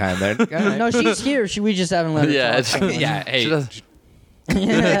behind there. No, she's here. We just haven't let her Yeah, talk. it's- yeah. Hey, She does-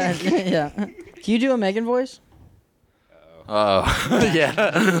 yeah. Can you do a Megan voice? Oh, yeah.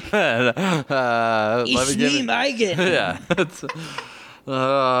 Let me give it. Megan. Yeah. It's,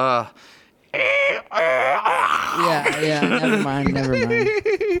 Yeah. Never mind.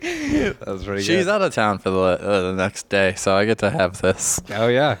 that was pretty she's good. out of town for the next day, so I get to have this. Oh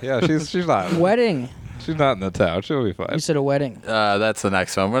yeah. She's not. Wedding. She's not in the town. She'll be fine. You said a wedding. That's the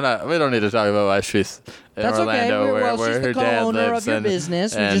next one. We don't need to talk about why she's in That's Orlando, okay. where She's her the dad co-owner lives. of your and-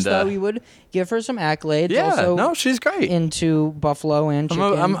 business. We and, just thought we would give her some accolades. Yeah, also no, she's great. into Buffalo and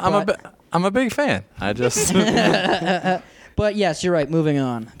chicken. I'm a big fan. I just But yes, you're right. Moving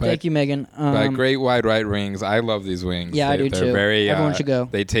on. Thank you, Megan. But great wide right wings. I love these wings. Yeah, I do they're too. Very, Everyone should go.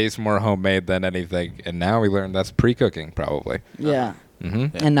 They taste more homemade than anything. And now we learned that's pre-cooking probably. Yeah.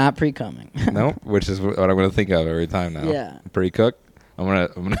 Mm-hmm. And not pre-coming. No, which is what I'm going to think of every time now. Yeah. Pre-cook. I'm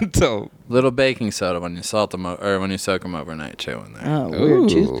gonna tell. little baking soda when you salt them or when you soak them overnight too in there. Oh, weird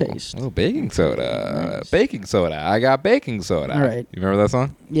toothpaste. Oh, baking soda. Nice. Baking soda. I got baking soda. All right. You remember that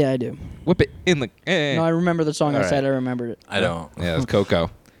song? Yeah, I do. Whip it in the. No, I remember the song. All I said right. I remembered it. I don't. Yeah, it's Coco.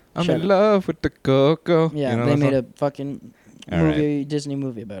 I'm Shut in up. love with the Coco. Yeah, You know they that made song? a fucking All movie, Disney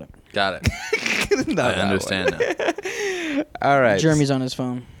movie about it. Got it. Not I that understand now. one. All right. Jeremy's on his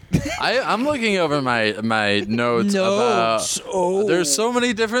phone. I'm looking over my notes about. Oh. There's so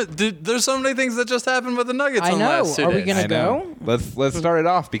many different. There's so many things that just happened with the Nuggets. I in the know. last 2 Are we days. gonna I know. go? Let's start it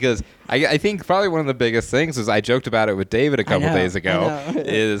off because I think probably one of the biggest things is I joked about it with David a couple know, days ago I know.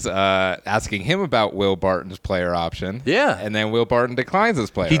 is asking him about Will Barton's player option. Yeah. And then Will Barton declines his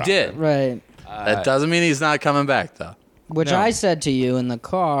player He option. did. Right. That doesn't mean he's not coming back though. Which No. I said to you in the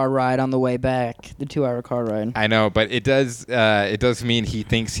car ride on the way back, the 2-hour car ride. I know, but it does mean he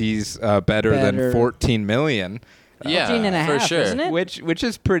thinks he's better than Better. 14 million, Yeah, 14 and a for half, sure. isn't it? which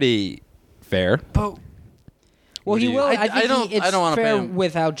is pretty fair. But Well, he do you- will. I I, think don't- it's I don't wanna pay fair him.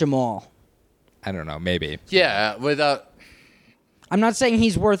 without Jamal. I don't know, maybe. yeah, without. I'm not saying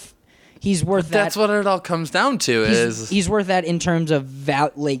he's worth that. That's what it all comes down to. He's worth that in terms of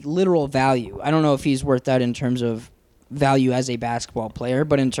like literal value. I don't know if he's worth that in terms of value as a basketball player,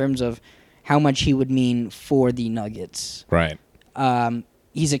 but in terms of how much he would mean for the Nuggets, Right.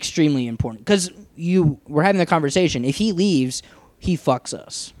 he's extremely important. Because we're having the conversation. If he leaves, he fucks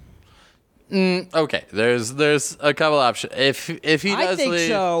us. Okay, there's a couple options. If he does I think leave,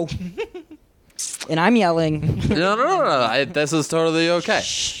 so. And I'm yelling. no. This is totally okay.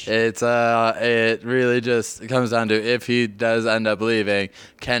 It's it really just comes down to if he does end up leaving,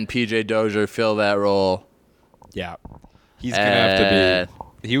 can PJ Dozier fill that role? Yeah. He's going to have to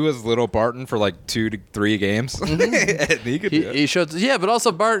be. He was Little Barton for like 2 to 3 games. And he could do it. He showed, yeah, but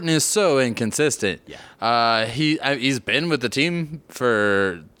also Barton is so inconsistent. Yeah. He's been with the team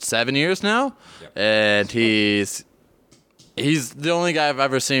for 7 years now, and he's the only guy I've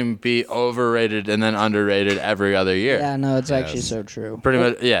ever seen be overrated and then underrated every other year. Yeah, no, it's actually so true. Pretty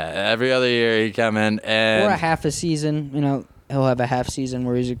much, yeah. Every other year he come in and Or a half a season, he'll have a half season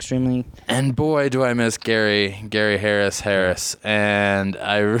where he's extremely. and boy, do I miss Gary Harris, and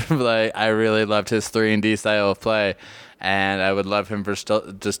I really loved his 3-and-D style of play, and I would love him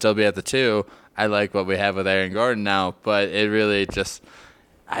to still be at the 2. I like what we have with Aaron Gordon now, but it really just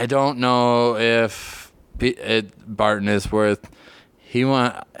I don't know if Barton is worth.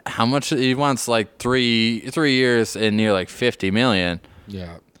 How much he wants? Like 3 years and near like $50 million,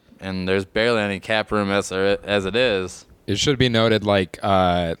 Yeah. and there's barely any cap room as it is. It should be noted,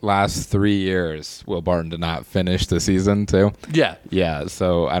 last 3 years, Will Barton did not finish the season, too. Yeah. Yeah,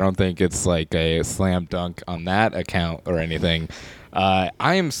 so I don't think it's like a slam dunk on that account or anything. I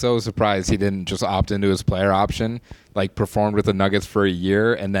am so surprised he didn't just opt into his player option, performed with the Nuggets for a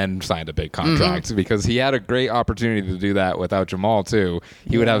year and then signed a big contract because he had a great opportunity to do that without Jamal, too.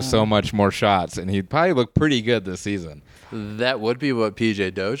 He would have so much more shots, and he'd probably look pretty good this season. That would be what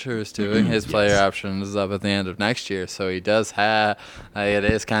PJ Dozier is doing. His player option is up at the end of next year, so he does have. It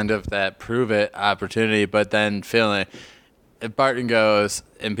is kind of that prove it opportunity, but then feeling if Barton goes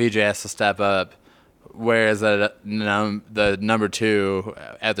and PJ has to step up, where is the number 2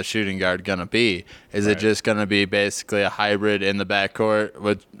 at the shooting guard gonna be? Is it just gonna be basically a hybrid in the backcourt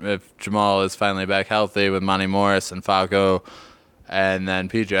with if Jamal is finally back healthy with Monty Morris and Falco? And then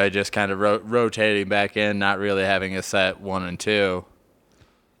PJ just kind of rotating back in, not really having a set 1 and 2.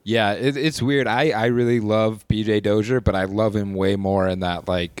 Yeah, it's weird. I really love PJ Dozier, but I love him way more in that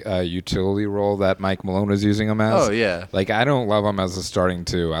utility role that Mike Malone was using him as. Oh, yeah. I don't love him as a starting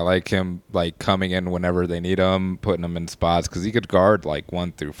 2. I like him coming in whenever they need him, putting him in spots because he could guard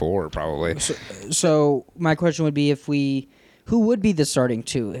 1 through 4 probably. So my question would be who would be the starting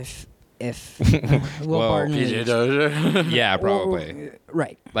 2 if Will Well, Barton PJ leaves? Dozier. Yeah, probably.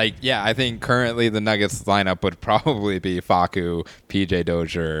 Right. I think currently the Nuggets lineup would probably be Facu, PJ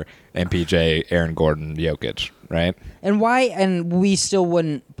Dozier, and PJ Aaron Gordon, Jokic, right? And why? And we still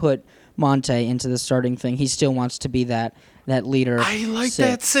wouldn't put Monte into the starting thing. He still wants to be that leader. I like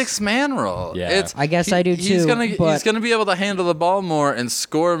that 6-man role. Yeah. I guess I do too, He's gonna but- be able to handle the ball more and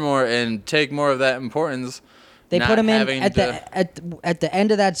score more and take more of that importance. They not put him in having at to- the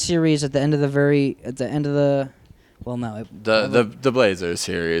end of that series, at the end of the. Well, no, the Blazers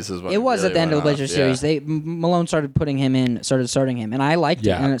series is what it was really at the end of the went Blazers off, series. Malone started starting him, and I liked it,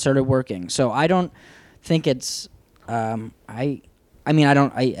 Yeah. and it started working. So I don't think it's. It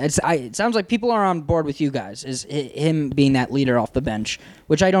sounds like people are on board with you guys. Is him being that leader off the bench,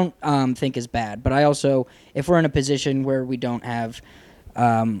 which I don't think is bad. But I also, if we're in a position where we don't have,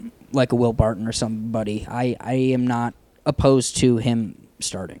 like a Will Barton or somebody, I am not opposed to him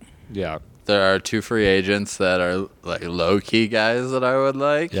starting. Yeah. There are 2 free agents that are low key guys that I would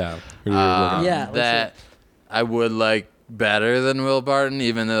like. Yeah. Who are you looking at? Yeah, let's that I would like better than Will Barton,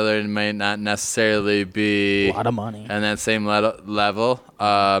 even though they may not necessarily be A lot of money. on that same level.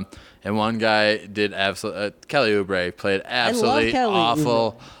 And one guy did absolutely. Kelly Oubre played absolutely Kelly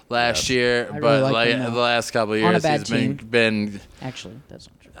awful last year, I really but like him, the though. last couple of On a years bad he's team. been Actually, that's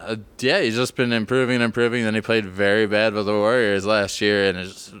not true. Yeah, he's just been improving and improving. Then he played very bad with the Warriors last year, and it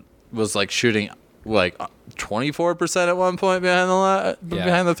just was like shooting like 24% at one point behind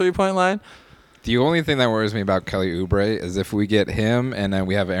the 3-point line. The only thing that worries me about Kelly Oubre is if we get him and then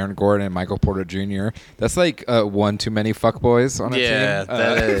we have Aaron Gordon and Michael Porter Jr. That's like one too many fuckboys on a team. Yeah,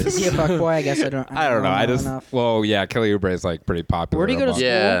 that is. Is he a fuckboy? I guess I don't know. I just enough. Well, yeah, Kelly Oubre is like pretty popular. Where'd he go to school?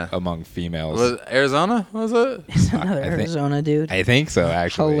 Yeah. Among females. Was it Arizona? Was it? It's another I think- Arizona dude. I think so,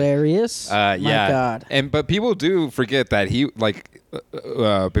 actually. Hilarious. Yeah. My God. But people do forget that he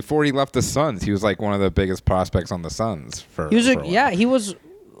before he left the Suns, he was like one of the biggest prospects on the Suns for. He was for a while. he was.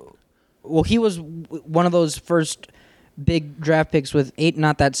 Well, he was one of those first big draft picks with 8,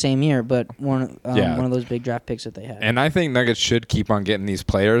 not that same year, but one of those big draft picks that they had. And I think Nuggets should keep on getting these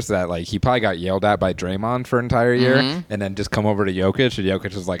players that like he probably got yelled at by Draymond for an entire year, and then just come over to Jokic, and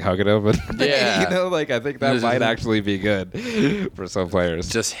Jokic is like hugging him. Yeah. I think that might actually be good for some players.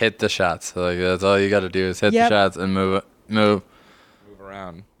 Just hit the shots. Like that's all you got to do is hit Yep. the shots and move. Move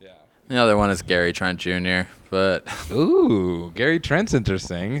around. Yeah. The other one is Gary Trent Jr. But Ooh, Gary Trent's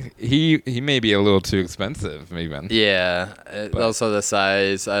interesting. He may be a little too expensive, even. yeah, also the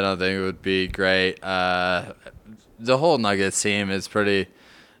size I don't think it would be great. The whole Nuggets team is pretty.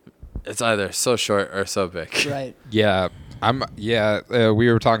 It's either so short or so big. Right. Yeah. We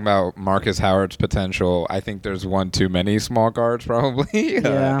were talking about Marcus Howard's potential. I think there's one too many small guards, probably.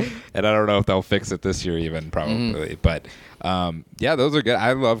 Yeah. And I don't know if they'll fix it this year, even probably. But those are good.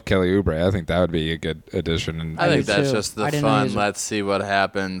 I love Kelly Oubre. I think that would be a good addition. And I think do that's too. just the I didn't know he fun. was- Let's see what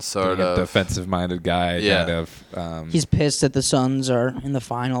happens. Sort being a of defensive-minded guy, Yeah. kind of. He's pissed that the Suns are in the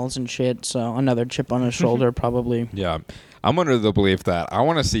finals and shit, so another chip on his shoulder probably. Yeah. I'm under the belief that I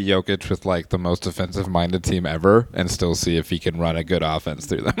want to see Jokic with like the most defensive-minded team ever, and still see if he can run a good offense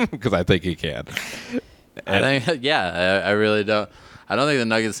through them, because I think he can. I think, I really don't. I don't think the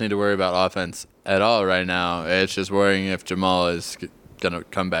Nuggets need to worry about offense at all right now. It's just worrying if Jamal is gonna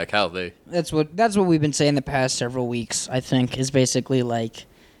come back healthy. That's what we've been saying the past several weeks. I think is basically like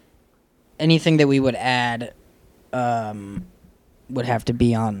anything that we would add would have to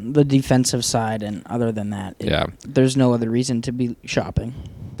be on the defensive side, and other than that, there's no other reason to be shopping.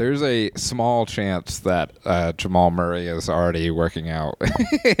 There's a small chance that Jamal Murray is already working out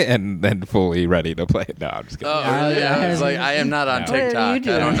and then fully ready to play. No, I'm just kidding. Oh, really? yeah. I was like, I am not on No. What are you TikTok. I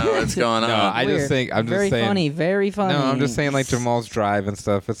doing? don't know what's going on. No, I just Weird. think I'm very just saying. funny, very funny. No, I'm just saying like Jamal's drive and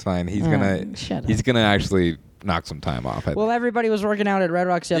stuff. It's fine. He's shut he's up. gonna actually knock some time off. I Well, think. everybody was working out at Red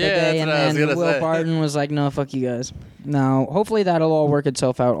Rocks the other Yeah, day, that's and what I was then gonna Will say. Barton was like, "No, fuck you guys." No, hopefully that'll all work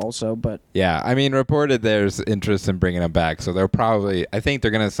itself out, also. But Yeah, I mean, reported there's interest in bringing him back, so they're probably. I think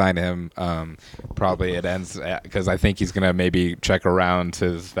they're gonna sign him. Probably it ends because I think he's gonna maybe check around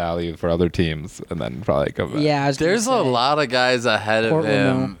his value for other teams and then probably come back. yeah, I was gonna There's a say, lot of guys ahead of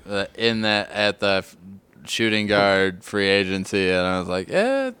Portland, him in that at the shooting guard free agency, and I was like,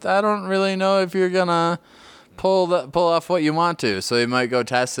 I don't really know if you're gonna pull off what you want to. So you might go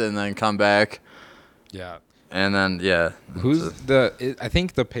test it and then come back, Yeah. and then Who's I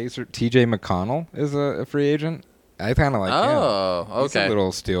think the Pacer T.J. McConnell is a free agent. I kind of like him. Oh, He's a okay.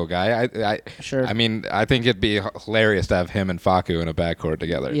 little steel guy. Sure. I mean, I think it'd be hilarious to have him and Facu in a backcourt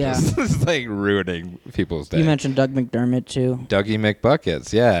together. Yeah. Just like ruining people's day. You mentioned Doug McDermott too. Dougie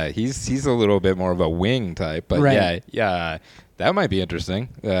McBuckets. Yeah, he's a little bit more of a wing type, but Right. yeah, that might be interesting.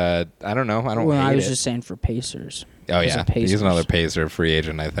 I don't know. I don't. Well, hate I was it. just saying for Pacers. Oh He's yeah, a Pacers. he's another Pacer free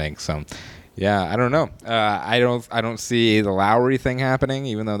agent, I think. So, yeah, I don't know. I don't see the Lowry thing happening,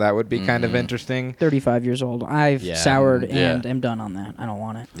 even though that would be kind of interesting. 35 years old. I've Yeah. soured Yeah. and am done on that. I don't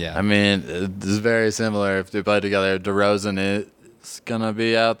want it. Yeah, I mean, it's very similar if they play together. DeRozan is gonna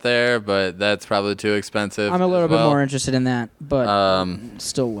be out there, but that's probably too expensive. I'm a little as bit well. more interested in that, but Um,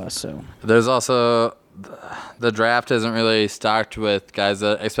 still less so. There's also the draft isn't really stocked with guys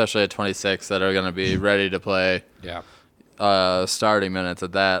that, especially at 26, that are going to be ready to play yeah. starting minutes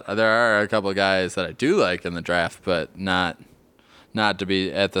at that. There are a couple of guys that I do like in the draft, but not to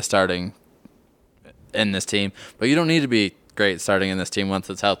be at the starting in this team. But you don't need to be great starting in this team once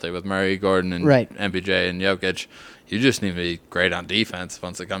it's healthy with Murray, Gordon, and Right. MPJ and Jokic. You just need to be great on defense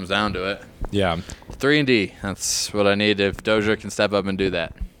once it comes down to it. Yeah. 3-and-D. That's what I need if Dozier can step up and do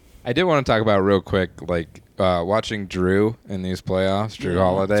that. I did want to talk about real quick, like watching Drew in these playoffs, Drew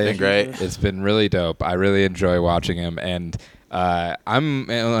Holiday. It's been great. It's been really dope. I really enjoy watching him, and I'm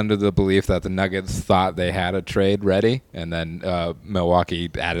under the belief that the Nuggets thought they had a trade ready, and then Milwaukee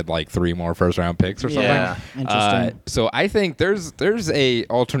added like 3 more first-round picks or something. Yeah. Interesting. So I think there's a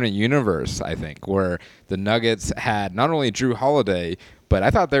alternate universe, I think, where the Nuggets had not only Drew Holiday, But I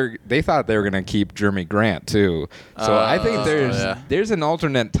thought they thought they were gonna keep Jeremy Grant too. So I think there's an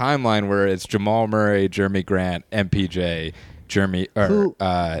alternate timeline where it's Jamal Murray, Jeremy Grant, MPJ,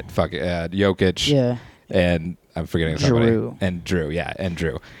 Jokic, Yeah. and I'm forgetting somebody, Drew. and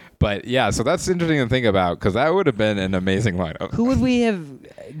Drew. But yeah, so that's interesting to think about because that would have been an amazing lineup. Who would we have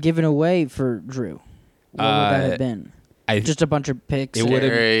given away for Drew? What would that have been? Just a bunch of picks. It would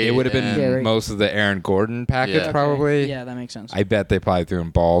have been Gary. most of the Aaron Gordon package, Yeah. probably. Yeah, that makes sense. I bet they probably threw him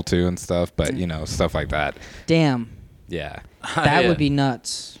Ball too and stuff, but stuff like that. Damn, Yeah, that Yeah. would be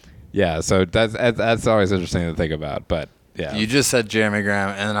nuts. yeah. So that's always interesting to think about. But yeah, You just said Jeremy Graham,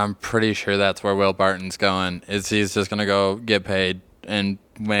 and I'm pretty sure that's where Will Barton's going. He's just gonna go get paid and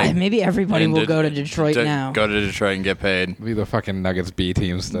Maybe everybody will go to Detroit now. Go to Detroit and get paid. be the fucking Nuggets B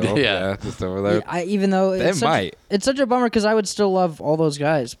team still. Yeah. Just over there. Yeah, even though might. it's such a bummer because I would still love all those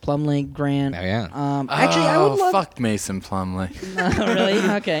guys, Plumlee, Grant. Oh, yeah. Actually, I would love. Fuck Mason Plumlee. Really?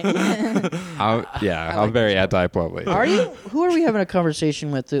 Okay. I'm very anti-Plumlee. Are you? Who are we having a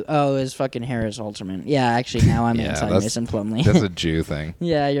conversation with? Is fucking Harris Alterman. Yeah, actually, now I'm Yeah, anti Mason Plumlee. That's a Jew thing.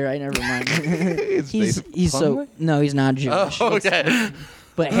 Yeah, you're right. Never mind. he's Mason so Plumlee? no, he's not Jewish. Oh, okay.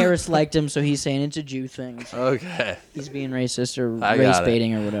 But Harris liked him, so he's saying it's a Jew thing. So Okay. he's being racist or I race got it.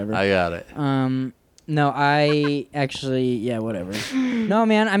 baiting or whatever. I got it. No, I actually, yeah, whatever. No,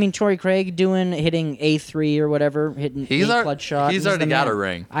 man, I mean, Torrey Craig hitting A3 or whatever, hitting He's a clutch shot. He's the already got man. a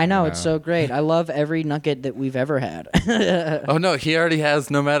ring. I know, it's so great. I love every nugget that we've ever had. Oh no, he already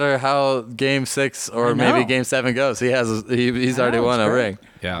has. No matter how Game 6 I or know. maybe Game 7 goes, he's already know, won it's a great. ring.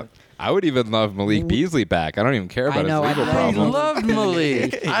 Yeah. I would even love Malik Beasley back. I don't even care about know, his legal I I problems. loved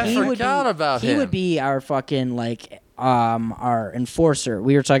Malik. I forgot about him. He would be our fucking our enforcer.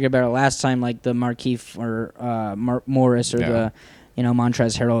 We were talking about it last time, like the Markieff or Morris or the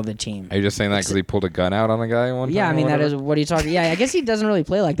Montrezl Harrell of the team. Are you just saying that because he pulled a gun out on a guy one time? Yeah, I mean or that whatever? is what he talking. Yeah, I guess he doesn't really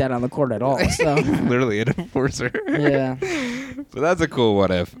play like that on the court at all. So Literally an enforcer. yeah. So that's a cool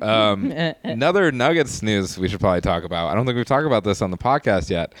what if. Another Nuggets news we should probably talk about. I don't think we've talked about this on the podcast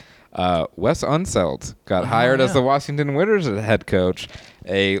yet. Wes Unseld got hired as the Washington Wizards head coach,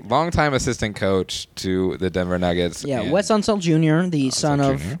 a longtime assistant coach to the Denver Nuggets. Yeah, and- Wes Unseld Jr., the son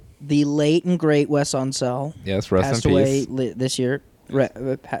Unseld of Jr.. the late and great Wes Unseld, Yes, rest passed in away peace. this year.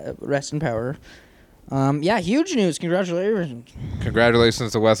 Rest in power. Yeah, huge news. Congratulations.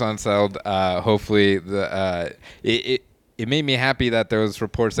 Congratulations to Wes Unseld. Hopefully, it made me happy that there was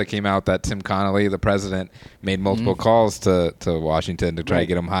reports that came out that Tim Connolly, the president, made multiple calls to Washington to try to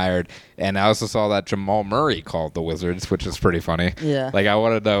get him hired. And I also saw that Jamal Murray called the Wizards, which is pretty funny. Yeah. Like, I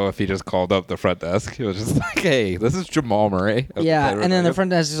want to know if he just called up the front desk. He was just like, hey, this is Jamal Murray. Yeah, Denver and then the Nuggets.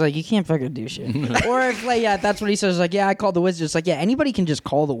 front desk is like, you can't fucking do shit. Or if, that's what he says. Like, yeah, I called the Wizards. It's like, yeah, anybody can just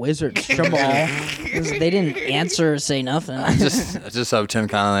call the Wizards. Jamal. 'Cause they didn't answer or say nothing. I just hope Tim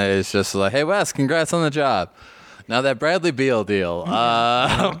Connolly is just like, hey Wes, congrats on the job. Now that Bradley Beal deal,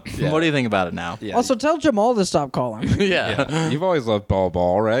 what do you think about it now? Yeah. Also, tell Jamal to stop calling. Yeah. You've always loved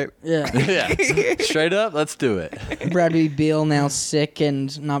ball, right? Yeah. Yeah. Straight up, let's do it. Bradley Beal now sick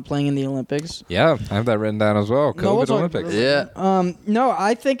and not playing in the Olympics. Yeah, I have that written down as well. No, we'll COVID talk- Olympics. Yeah. No,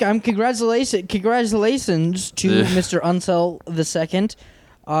 I think congratulations to Mr. Unseld II.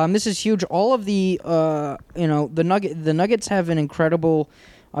 This is huge. All of the the Nuggets have an incredible,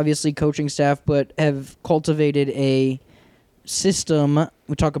 obviously, coaching staff, but have cultivated a system.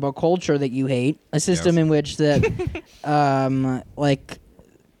 We talk about culture that you hate. A system Yes. in which that,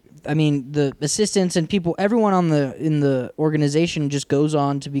 the assistants and people, everyone in the organization just goes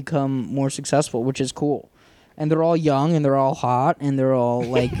on to become more successful, which is cool. And they're all young, and they're all hot, and they're all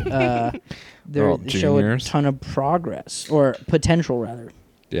they all show a juniors. ton of progress or potential, rather.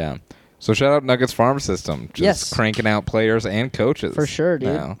 Yeah. So shout out Nuggets Farm System. Just Yes. cranking out players and coaches. For sure, dude.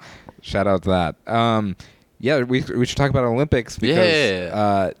 now. Shout out to that. Yeah, we should talk about Olympics because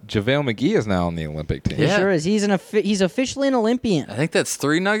JaVale McGee is now on the Olympic team. He Yeah. sure is. He's officially an Olympian. I think that's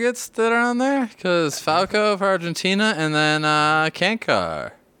 3 Nuggets that are on there because Falco for Argentina and then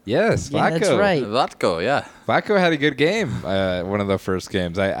Kankar. Yes, Yeah, Flacco. that's right. Vlatko, yeah. Flacco had a good game. One of the first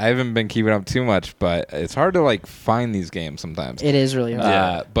games. I haven't been keeping up too much, but it's hard to find these games sometimes. It is really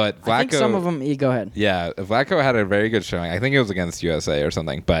hard. But Flacco. I think some of them. You go ahead. Yeah, Flacco had a very good showing. I think it was against USA or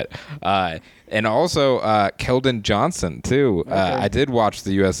something. But and also Keldon Johnson too. I did watch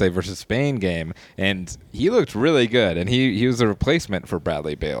the USA versus Spain game, and he looked really good. And he was a replacement for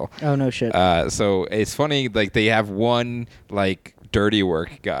Bradley Beal. Oh no shit. So it's funny, they have one dirty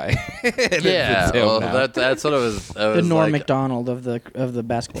work guy. And Yeah, it's him well, now. that's what it was. the Norm Macdonald of the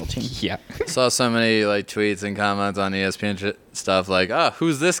basketball team. Yeah. Saw so many tweets and comments on ESPN stuff like, oh,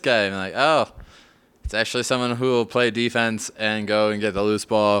 who's this guy? And like, oh, It's actually someone who will play defense and go and get the loose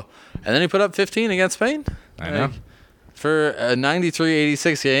ball. And then he put up 15 against Spain. I know. For a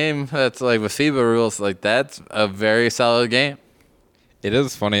 93-86 game, that's like with FIBA rules, like that's a very solid game. It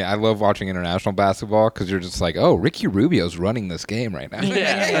is funny. I love watching international basketball because you're just like, oh, Ricky Rubio's running this game right now.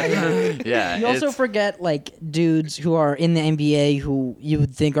 Yeah. You also forget like dudes who are in the NBA who you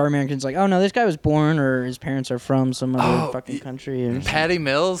would think are Americans. Like, oh no, this guy was born or his parents are from some other fucking country. Or Patty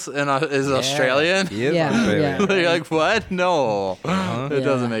Mills is Australian. He is Yeah, Australian. yeah. You're like, what? No. It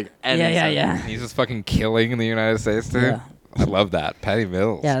doesn't make any sense. yeah. He's just fucking killing in the United States, too. Yeah. I love that. Patty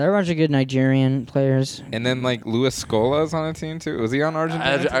Mills. Yeah, there are a bunch of good Nigerian players. And then, like, Luis Scola's on a team, too. Was he on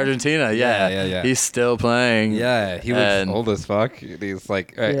Argentina? Argentina, yeah. Yeah. He's still playing. Yeah, he looks And- old as fuck. He's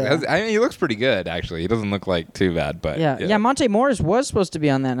like, Yeah. I mean, he looks pretty good, actually. He doesn't look like too bad, but Yeah. Monte Morris was supposed to be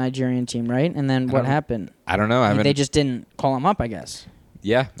on that Nigerian team, right? And then what happened? I don't know. I mean, They just didn't call him up, I guess.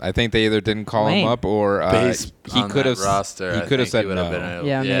 yeah, I think they either didn't call him Lame. up or Based he on could that have roster. he I could have think said he would no. have been able-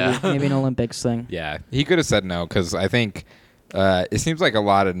 Yeah, maybe an Olympics thing. Yeah, he could have said no because I think it seems like a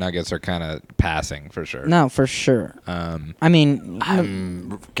lot of Nuggets are kind of passing for sure. No, for sure. I mean,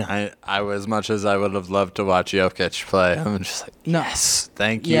 I as much as I would have loved to watch Jokic play, I'm just like, No. yes,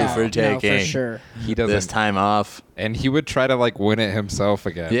 thank you yeah, for no, taking for sure. He doesn't. this time off. And he would try to like win it himself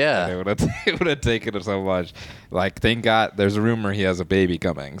again. Yeah. it would have taken it so much. Like, thank God, there's a rumor he has a baby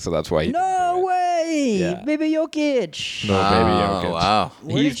coming, so that's why. No way, Yeah. baby Jokic. No baby Jokic. Wow.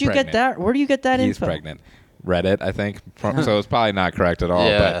 Where He's did you pregnant. get that? Where do you get that He's info? pregnant. Reddit, I think. So it's probably not correct at all.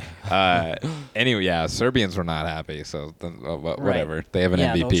 Yeah. But anyway, yeah, Serbians were not happy. So whatever. They have an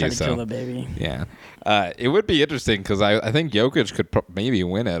Yeah, they'll try MVP. to So kill the baby. yeah, it would be interesting because I think Jokic could maybe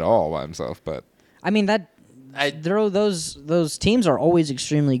win it all by himself. But I mean those teams are always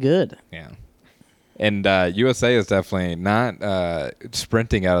extremely good. yeah. And USA is definitely not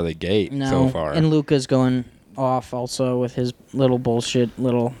sprinting out of the gate No, so far. and Luka's going off also with his little bullshit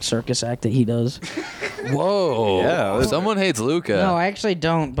little circus act that he does. Whoa. Yeah. Someone hates Luca. No, I actually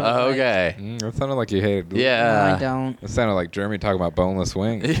don't. But like, Okay. That sounded like you hated. no, Yeah. I don't. It sounded like Jeremy talking about boneless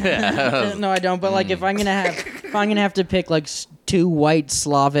wings. Yeah. No, I don't. But like, if I'm gonna have to pick like two white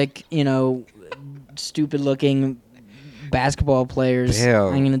Slavic, stupid looking basketball players,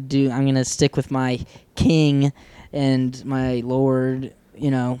 Damn. I'm gonna stick with my king and my lord.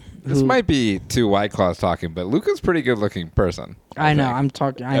 This who- might be two White Claws talking, but Luca's a pretty good looking person. I know. think. I'm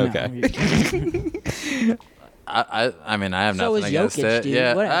talking. I know. Okay. I mean, I have So nothing is against Jokic, it. dude.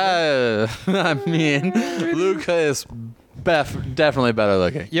 Yeah. Whatever. I mean, Luca is definitely better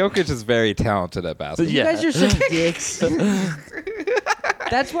looking. Jokic is very talented at basketball. You Yeah. guys are such dicks.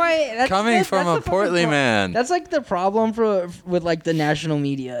 That's why. Coming from a the fucking portly man. That's like the problem with like the national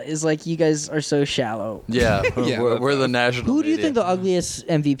media is like you guys are so shallow. Yeah. Yeah, we're the national. Who do you media. think the ugliest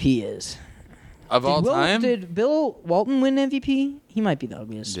MVP is? of all time? Did Bill Walton win MVP? He might be the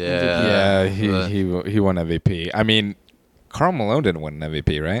ugliest. Yeah. MVP. Yeah, he won MVP. I mean, Karl Malone didn't win an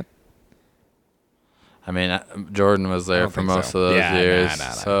MVP, right? I mean, Jordan was I there don't for think most so. of those Yeah, years. nah.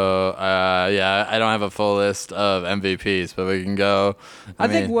 So, yeah, I don't have a full list of MVPs, but we can go. I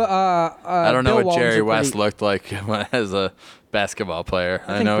think. mean, I don't know Bill what Jerry Walton's a West looked like as a basketball player.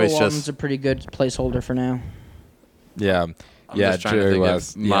 I I think know Bill he's Walton's just. a pretty good placeholder for now. Yeah. I'm yeah, just trying Jerry to think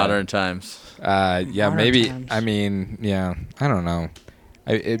West. of modern times. Yeah, Modern maybe. times. I mean, yeah, I don't know.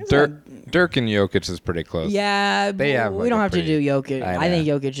 Dirk and Jokic is pretty close. Yeah, They have, we like, don't a have to pretty- do Jokic. I I think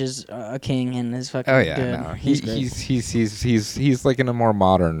know. Jokic is a king and is fucking Oh yeah, good. no. He's great. He's like in a more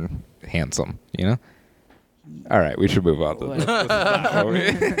modern, handsome. All right, we should move on to this.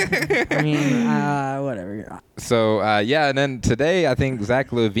 I mean, whatever. So yeah, and then today I think Zach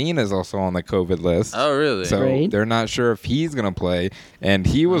LaVine is also on the COVID list. Oh, really? So Great. they're not sure if he's gonna play, and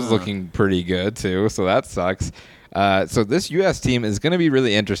he was looking pretty good too. So that sucks. So this U.S. team is gonna be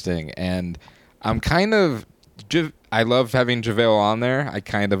really interesting, and I'm kind of. I love having JaVale on there. I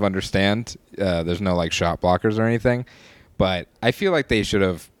kind of understand. There's no like shot blockers or anything, but I feel like they should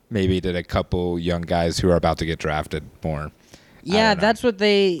have maybe did a couple young guys who are about to get drafted more. Yeah, don't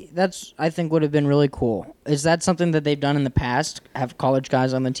know. that's I think would have been really cool. Is that something that they've done in the past? Have college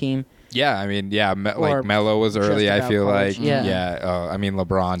guys on the team? Yeah, I mean, yeah, Or like Melo was just early. I about feel college, like, yeah. I mean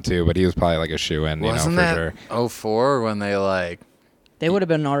LeBron too, but he was probably like a shoe in, Wasn't for that sure. 04 when they They would have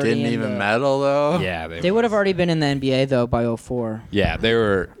been already didn't in even the, medal though? Yeah, They would have already been in the NBA though by 04. Yeah, they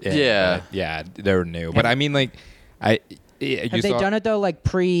were. Yeah. yeah, they were new. But I mean, like, Have they done it though, like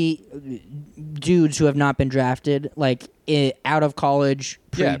pre dudes who have not been drafted, like out of college?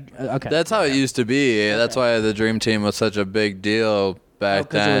 Yeah. Okay. That's how it used to be. That's why the Dream Team was such a big deal back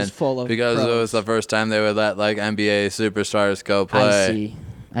 'cause it then. was full of because it pros. was the first time they would let like NBA superstars go play. I see.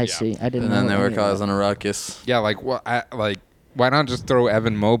 I see. I didn't And know. then they were any of that. causing a ruckus. Yeah, like what? Why not just throw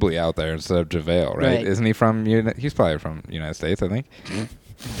Evan Mobley out there instead of JaVale? Right? Right. Isn't he from? He's probably from United States, I think.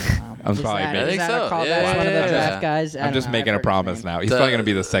 I'm Is probably that- making- is I think that so. a call? Yeah, That's one of the yeah, draft yeah. guys. I I'm don't just know, making I've a heard his promise name. now. He's probably going to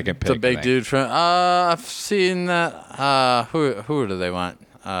be the second pick. The big I think. dude from. I've seen that. Who do they want?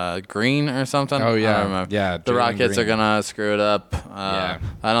 Green or something? Oh, yeah. I don't remember. Yeah, The Jalen Rockets are Green. gonna screw it up. Yeah.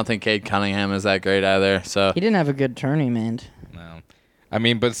 I don't think Cade Cunningham is that great either. So He didn't have a good tournament. No. I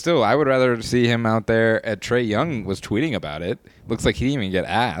mean, but still, I would rather see him out there. Trey Young was tweeting about it. Looks like he didn't even get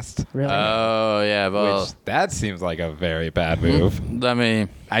asked. Really? Oh yeah, well, Which that seems like a very bad move. I mean,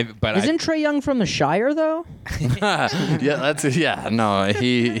 Isn't Trey Young from the Shire though? no,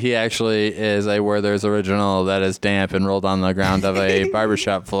 he actually is a Werther's original that is damp and rolled on the ground of a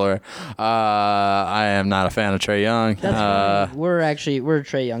barbershop floor. I am not a fan of Trey Young. That's funny. We're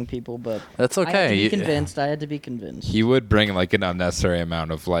Trey Young people, but That's I had okay. to be convinced. I had to be convinced. he would bring like an unnecessary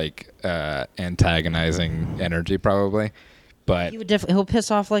amount of like antagonizing energy, probably. But He would definitely. He'll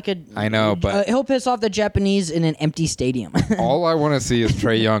piss off like a. I know, but- he'll piss off the Japanese in an empty stadium. all I want to see is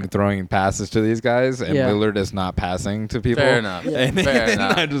Trey Young throwing passes to these guys, and Yeah. Lillard is not passing to people. Fair enough. And, Fair and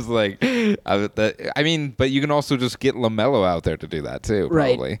enough. I'm just like, I mean, but you can also just get LaMelo out there to do that too,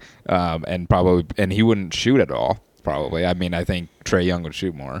 Right. probably, and he wouldn't shoot at all. Probably. I mean, I think Trey Young would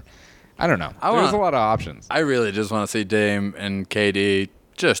shoot more. I don't know. There's a lot of options. I really just want to see Dame and KD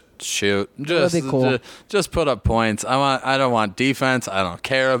just shoot. That'd be cool. Just put up points. I don't want defense. I don't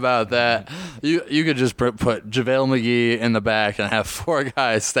care about that. You could just put JaVale McGee in the back and have 4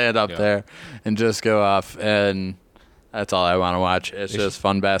 guys stand up there and just go off, and that's all I want to watch. It's just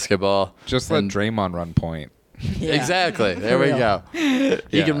fun basketball. Just let Draymond run point. Yeah. Exactly. There we real. go. He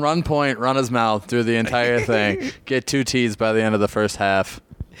Yeah. can run point, run his mouth through the entire thing, get 2 T's by the end of the first half.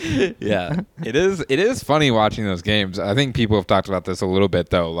 Yeah, it is funny watching those games. I think people have talked about this a little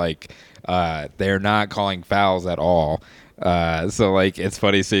bit though. Like, they're not calling fouls at all. So like, it's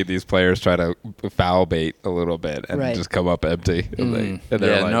funny seeing these players try to foul bait a little bit and Right. just come up empty. And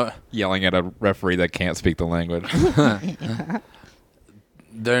they're Yeah, like no- yelling at a referee that can't speak the language.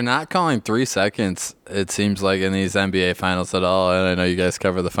 They're not calling 3 seconds, it seems like, in these NBA finals at all. And I know you guys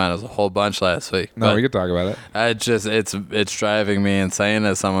covered the finals a whole bunch last week. No, but we could talk about it. it's driving me insane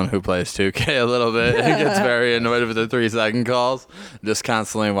as someone who plays 2K a little bit. It gets very annoyed with the 3-second calls, just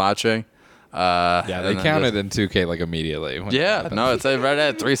constantly watching. Yeah, they and then counted in 2K like immediately. when it Yeah, happened. no, it's right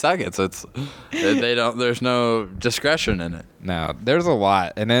at 3 seconds. They don't. There's no discretion in it. No, there's a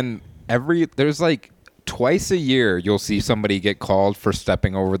lot, and then there's like twice a year you'll see somebody get called for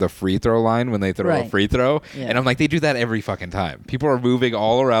stepping over the free throw line when they throw a Right. free throw, Yeah. and I'm like, they do that every fucking time. People are moving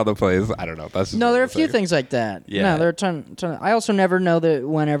all around the place. I don't know. That's just No, there are a what few I'm saying. things like that. Yeah. No, there are a ton. I also never know that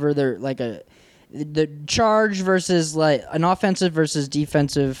whenever they're like the charge versus like an offensive versus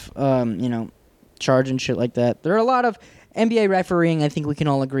defensive, charge and shit like that. There are a lot of NBA refereeing. I think we can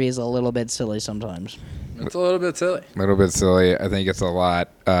all agree is a little bit silly sometimes. It's a little bit silly. A little bit silly. I think it's a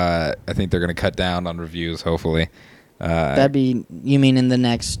lot. I think they're going to cut down on reviews. Hopefully. That'd be, you mean in the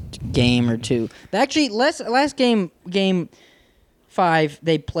next game or two? Actually, last game 5,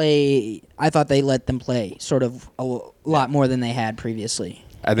 they play. I thought they let them play sort of a lot more than they had previously.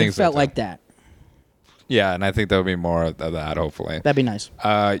 I think it so, felt too. like that. Yeah, and I think there'll be more of that. Hopefully. That'd be nice.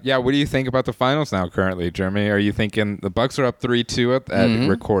 Yeah, what do you think about the finals now? Currently, Jeremy, are you thinking the Bucks are up 3-2 at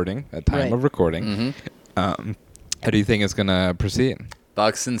recording at time Right. of recording? How do you think it's gonna proceed?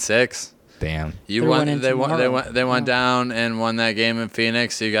 Bucks in 6. Damn. You They're won. winning They won. tomorrow. They went down and won that game in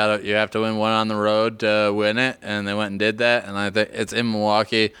Phoenix. You have to win one on the road to win it, and they went and did that. And I think it's in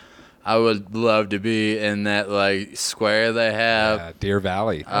Milwaukee. I would love to be in that like square they have. Deer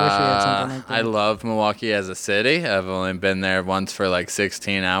Valley. I wish we had something like that. I love Milwaukee as a city. I've only been there once for like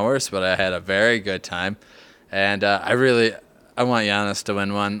 16 hours, but I had a very good time. And I want Giannis to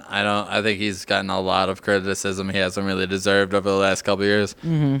win one. I think he's gotten a lot of criticism he hasn't really deserved over the last couple years.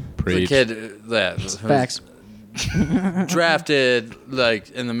 The Preach. kid that Facts. drafted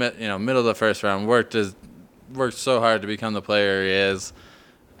like in the middle of the first round, worked so hard to become the player he is.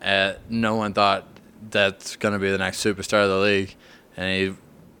 No one thought that's going to be the next superstar of the league, and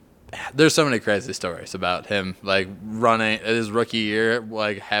there's so many crazy stories about him, like running his rookie year,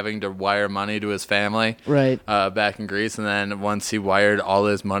 like having to wire money to his family, Right. back in Greece, and then once he wired all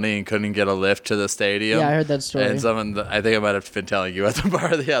his money and couldn't get a lift to the stadium. Yeah, I heard that story. And I think I might have been telling you at the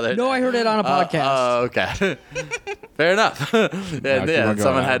bar the other. No, I heard it on a podcast. Oh, okay. Fair enough. keep and on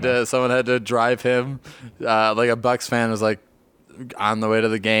someone going, someone had to drive him. Like a Bucks fan was like on the way to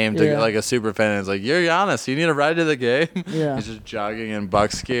the game to Yeah. like a super fan. It's like, you're Giannis. You need a ride to the game. Yeah. He's just jogging in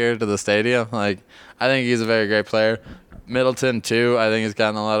Bucks gear to the stadium. Like, I think he's a very great player. Middleton too. I think he's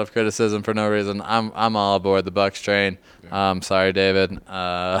gotten a lot of criticism for no reason. I'm all aboard the Bucks train. Sorry, David.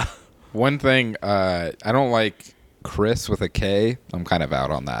 One thing, I don't like Chris with a K. I'm kind of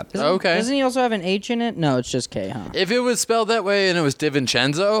out on that. Okay. Doesn't he also have an H in it? No, it's just K, huh? If it was spelled that way and it was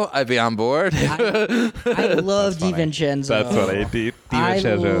DiVincenzo, I'd be on board. I love funny. DiVincenzo. That's what I did. I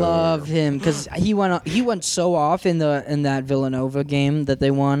love him because he went so off in that Villanova game that they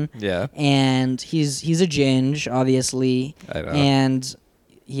won. Yeah. And he's a ginge, obviously. I know. And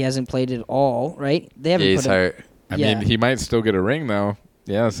he hasn't played at all, right? They haven't He's put him. hurt. I Yeah. mean, he might still get a ring though.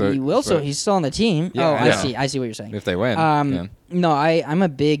 Yeah, so He will, so he's still on the team. Yeah, oh, yeah. I see what you're saying. if they win. yeah. No, I'm a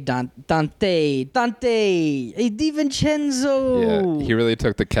big Dante, DiVincenzo. Yeah, he really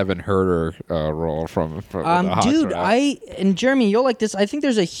took the Kevin Herter role from the Hawks, Dude, right? and Jeremy, you'll like this. I think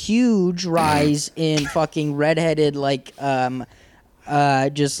there's a huge rise in fucking redheaded, like,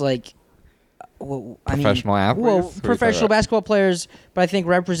 just like, Professional athletes? Well, What are you talking professional about? basketball players, but I think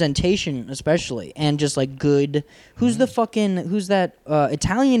representation especially, and just like good. Who's that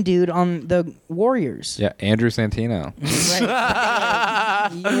Italian dude on the Warriors? Yeah, Andrew Santino.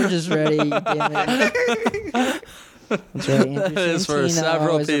 Right. You were just ready, damn it. That's right. Andrew That is for Santino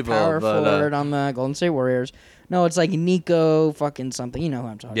several is people, a power but, forward on the Golden State Warriors. No, it's like Nico fucking something. You know who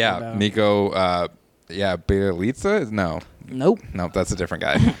I'm talking Yeah, about. Nico. Bielitsa? No, Nope. that's a different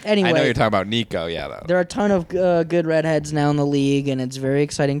guy. Anyway. I know you're talking about Nico. Yeah, though. There are a ton of good redheads now in the league, and it's very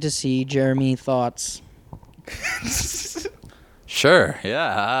exciting to see. Jeremy, thoughts? Sure.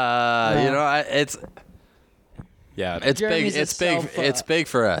 Yeah. Yeah. It's Yeah, Jeremy's big. itself, It's big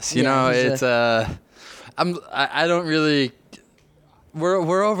for us. You yeah, know, he's it's I don't really.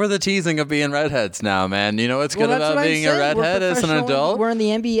 We're over the teasing of being redheads now, man. You know what's good that's about what I'm being a saying. We're redhead as an professional. adult? We're in the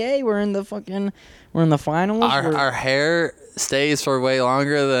NBA. We're in the finals. Our hair stays for way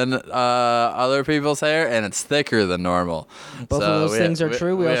longer than other people's hair, and it's thicker than normal. Both of those things are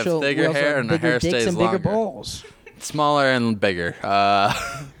true. We have also thicker we hair, have and our bigger hair dicks stays and longer. bigger balls. Smaller and bigger.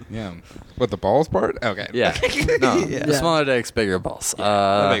 yeah. What, the balls part? Okay. Yeah. No. Yeah. Smaller dicks, bigger balls.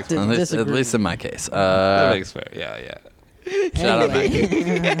 that makes At least, Disagree. in my case. That makes fair. Yeah, yeah. Shout out,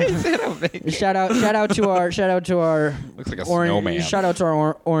 Anyway. shout out to our Looks like a orange. snowman. Shout out to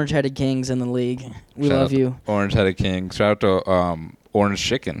our orange-headed kings in the league. We Shout love out to you. Orange Headed King. Shout out to Orange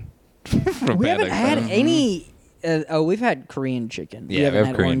Chicken. from We Band haven't X. had any. We've had Korean chicken. Yeah, we haven't have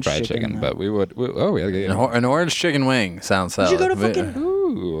had Korean orange fried chicken, though. but we would. An orange chicken wing sounds We solid. should go to fucking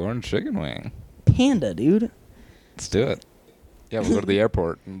Ooh, orange chicken wing. Panda, dude. Let's do it. Yeah, we'll go to the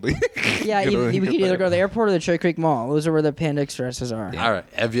airport. Yeah, we could either go to the airport or the Cherry Creek Mall. Those are where the Panda Expresses are. All right.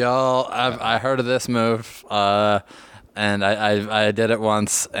 Have y'all? I heard of this move, and I did it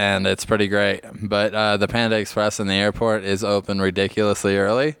once, and it's pretty great. But the Panda Express in the airport is open ridiculously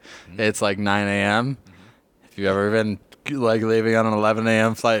early. It's like 9 a.m. If you've ever been like leaving on an 11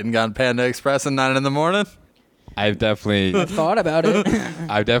 a.m. flight and gone Panda Express at 9 in the morning, I've definitely Thought about it.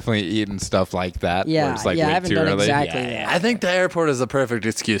 I've definitely eaten stuff like that. where Yeah, it's like yeah, I way haven't too done early. exactly Yeah. that. I think the airport is the perfect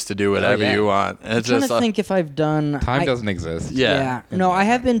excuse to do whatever yeah. you want. I'm It's trying just to think if I've done. Time doesn't exist. yeah. No, I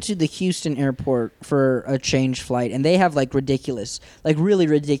have been to the Houston airport for a change flight, and they have like really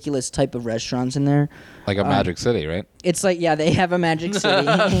ridiculous type of restaurants in there. Like a Magic City, right? It's like, yeah, they have a Magic City.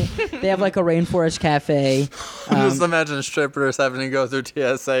 They have like a Rainforest Cafe. Just imagine strippers having to go through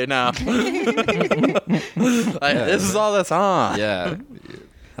TSA now. This is all that's on. Yeah.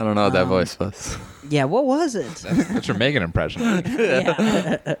 I don't know what that voice was. Yeah, what was it? That's your Megan impression.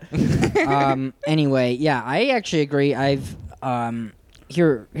 Anyway, yeah, I actually agree.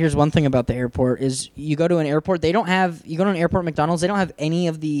 Here's one thing about the airport is you go to an airport, you go to an airport McDonald's, they don't have any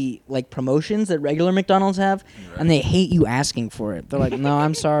of the like promotions that regular McDonald's have, and they hate you asking for it. They're like, "No,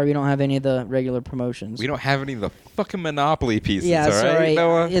 I'm sorry, we don't have any of the regular promotions." We don't have any of the fucking Monopoly pieces, Yeah, all right, sorry.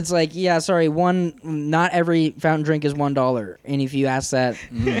 Noah? It's like, yeah, sorry. Not every fountain drink is $1, and if you ask that,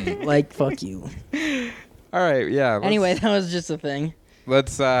 like, fuck you. All right, yeah. Anyway, that was just a thing.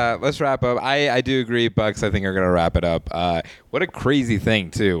 Let's wrap up. I do agree. Bucks, I think, are gonna wrap it up. What a crazy thing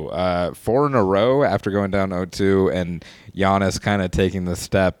too. 4 in a row after going down 0-2, and Giannis kind of taking the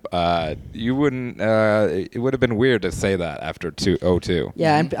step. You wouldn't. It would have been weird to say that after 0-2.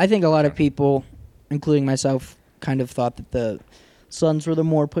 Yeah, and I think a lot of people, including myself, kind of thought that the Suns were the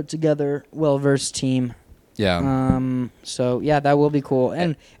more put together, well-versed team. Yeah. So yeah, that will be cool,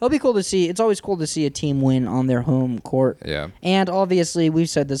 and it'll be cool to see. It's always cool to see a team win on their home court. Yeah. And obviously, we've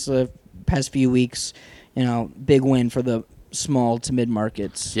said this the past few weeks. You know, big win for the small to mid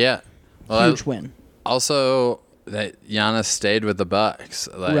markets. Yeah. Well, Huge win. Also, that Giannis stayed with the Bucks.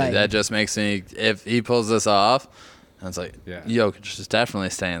 Like, Right. That just makes me, if he pulls this off, And it's like, Yeah. Jokic is definitely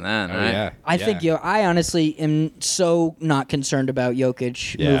staying then, Oh, right? yeah. I think I honestly am so not concerned about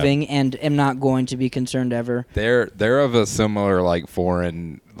Jokic Yeah. moving, and am not going to be concerned ever. They're of a similar like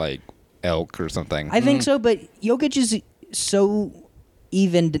foreign like elk or something. I think so, but Jokic is so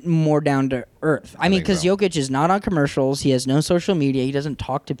even more down to earth. I mean, think because so. Jokic is not on commercials. He has no social media. He doesn't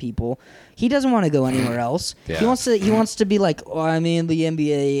talk to people. He doesn't want to go anywhere else. Yeah. He wants to be like, oh, I'm in the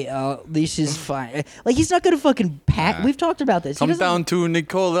NBA. This is fine. Like, he's not gonna fucking pack. Yeah. We've talked about this. He Come doesn't- down to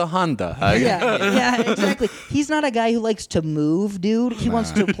Nikola Honda. yeah, exactly. He's not a guy who likes to move, dude. He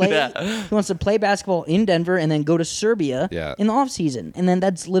wants to play. Yeah. He wants to play basketball in Denver and then go to Serbia Yeah. in the off season, and then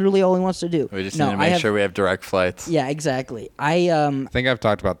that's literally all he wants to do. We just No, need to I make have- sure we have direct flights. Yeah, exactly. I I think I've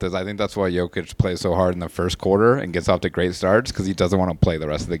talked about this. I think that's why Jokic plays so hard in the first quarter and gets off to great starts because he doesn't want to play the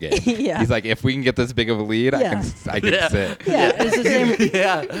rest of the game. Yeah. He's like, if we can get this big of a lead, Yeah. I can Yeah. sit. yeah, it's the same.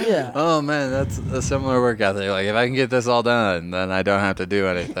 Yeah. Yeah. Oh man, that's a similar work ethic. Like if I can get this all done, then I don't have to do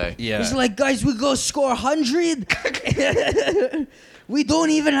anything. Yeah. He's like, guys, we go score 100. We don't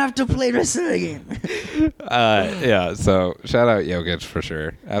even have to play the rest of the game. Yeah. So shout out Jokic for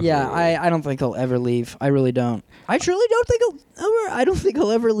sure. Absolutely. Yeah, I don't think he'll ever leave. I really don't. I truly don't think he'll ever. I don't think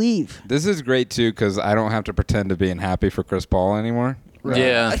he'll ever leave. This is great too because I don't have to pretend to being happy for Chris Paul anymore.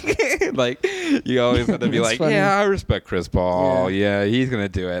 Yeah. Like you always have to be It's like, funny. yeah, I respect Chris Paul. Yeah, he's gonna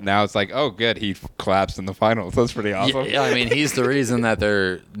do it. Now it's like, oh, good, he collapsed in the finals. That's pretty awesome. Yeah, I mean, he's the reason that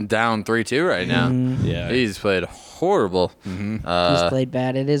they're down 3-2 right now. Yeah. He's played horrible. He's played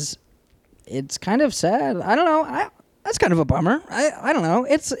bad. It's kind of sad. I don't know. That's kind of a bummer. I don't know.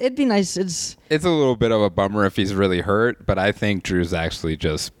 It'd be nice. It's a little bit of a bummer if he's really hurt, but I think Drew's actually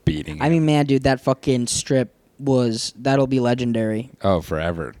just beating him. I mean, man, dude, that fucking strip that'll be legendary. Oh,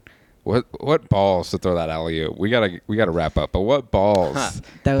 forever. What balls to throw that alley oop? We gotta wrap up. But what balls?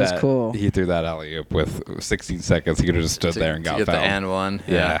 That was cool. He threw that alley oop with 16 seconds. He could have just stood there and to got get fouled. the and one.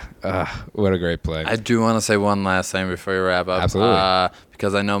 Yeah. What a great play. I do want to say one last thing before we wrap up. Absolutely.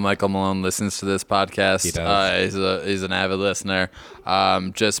 Because I know Michael Malone listens to this podcast. He does. He's an avid listener.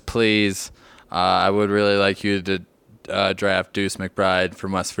 Just please, I would really like you to draft Deuce McBride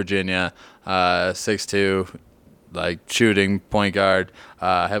from West Virginia, 6'2", like shooting point guard.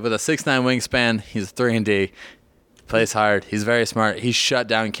 With a 6'9" wingspan, he's 3-and-D. Plays hard. He's very smart. He shut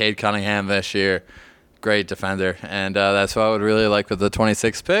down Cade Cunningham this year. Great defender, and that's what I would really like with the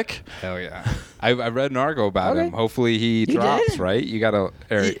 26th pick. Hell yeah. I read an article about Okay. him. Hopefully he drops, did? right? You gotta.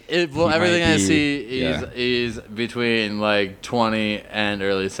 Everything I see, he's between like 20 and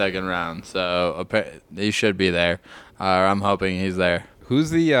early second round, so he should be there. I'm hoping he's there.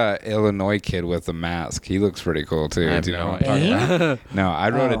 Who's the Illinois kid with the mask? He looks pretty cool too. I have Do you know no what I'm talking about? No, I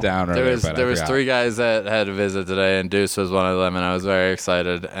wrote Oh. it down earlier. There was but I forgot. 3 guys that had a visit today, and Deuce was one of them, and I was very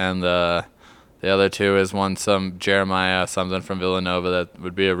excited. And the other 2 is some Jeremiah something from Villanova that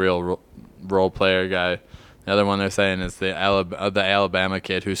would be a real role player guy. The other one they're saying is the Alabama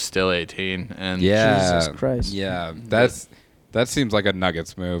kid who's still 18. And Yeah. Jesus Christ. Yeah, that seems like a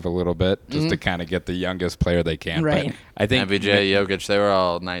Nuggets move a little bit, just to kind of get the youngest player they can. Right. But I think MPJ, Jokic, they were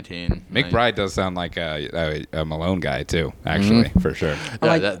all 19. McBride does sound like a Malone guy too, actually, for sure. Yeah,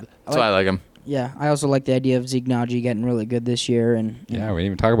 like- that's why I like him. Yeah, I also like the idea of Zeke Naji getting really good this year, and Yeah, we didn't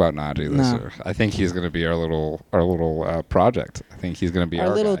even talk about Najee this No. year. I think he's going to be our little project. I think he's going to be our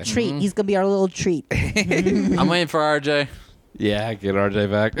little guy. treat. He's gonna be our little treat. I'm waiting for RJ. Yeah, get RJ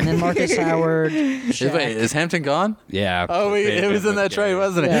back. And then Marcus Howard. Wait, Shaq. is Hampton gone? Yeah. Oh, it was in that trade,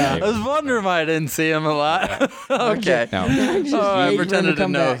 wasn't it? Yeah. I was wondering why I didn't see him a lot. Okay. No, Oh, I Waiting for him to pretended to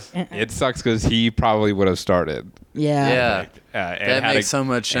come know. back. it sucks because he probably would have started. Yeah. Yeah. And That had makes so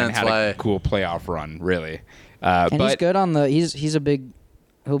much and sense had why- a cool playoff run, really. And but he's good on the. He's a big.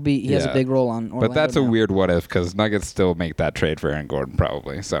 He has a Yeah. big role on. Orlando but that's a now. weird what if because Nuggets still make that trade for Aaron Gordon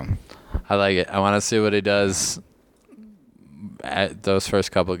probably. So I like it. I want to see what he does at those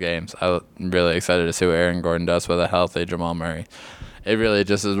first couple games. I'm really excited to see what Aaron Gordon does with a healthy Jamal Murray. It really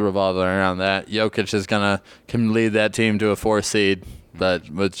just is revolving around that. Jokic is can lead that team to a 4 seed, but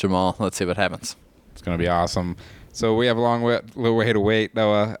with Jamal, let's see what happens. it's gonna be awesome. So we have a little way to wait,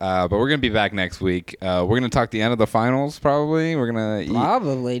 Noah. But we're gonna be back next week. We're gonna talk the end of the finals probably. We're gonna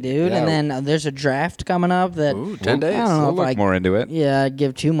Probably, dude. Yeah. And then there's a draft coming up that. Ooh, 10 days. I don't know We'll if look I. more into it. Yeah, I'd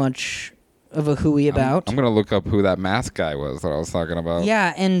give too much of a hooey about. I'm gonna look up who that mask guy was that I was talking about.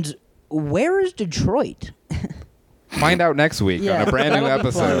 Yeah, and where is Detroit? Find out next week Yeah, on a brand new that'll be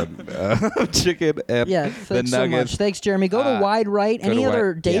episode of Chicken and Yeah, the thanks so Nuggets. much. Thanks, Jeremy. Go to Wide Right. go to Any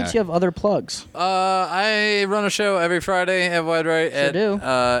other Wide- dates? yeah. You have other plugs? I run a show every Friday at Wide Right at do.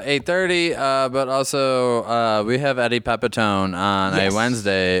 8:30. But also we have Eddie Pepitone on Yes.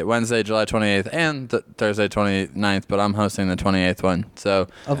 a Wednesday, July 28th, and Thursday 29th. But I'm hosting the 28th one. So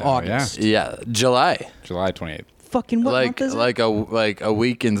Of Oh, August. yeah, July. July 28th. Fucking what like month is it? like a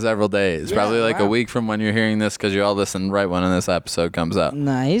week and several days. Yeah, Probably like wow. a week from when you're hearing this, because you all listen right when this episode comes out.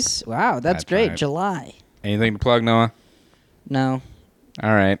 Nice. Wow, that's That's great. right. July. Anything to plug, Noah? No.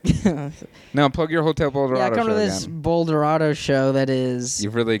 All right. No, plug your Hotel Boulderado Yeah, come show to this again. Boulderado show that is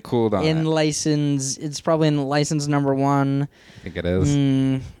You've really cooled on in it. license. It's probably in license number 1. I think it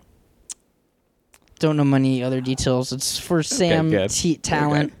is. Don't know many other details. It's for Sam good.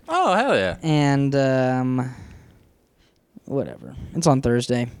 Talent Oh hell yeah! and whatever. It's on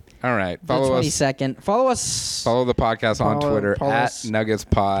Thursday, All right. the Follow us. 22nd. Follow us. Follow the podcast on Follow- Twitter follow at us. Nuggets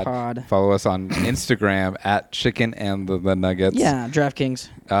Pod. Follow us on Instagram at Chicken and the Nuggets. Yeah, DraftKings.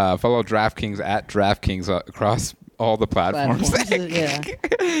 Follow DraftKings at DraftKings across all the platforms. Yeah.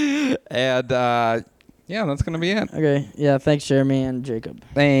 And yeah, that's gonna be it. Okay. Yeah. Thanks, Jeremy and Jacob.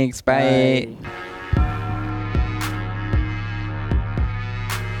 Thanks. Bye. Bye.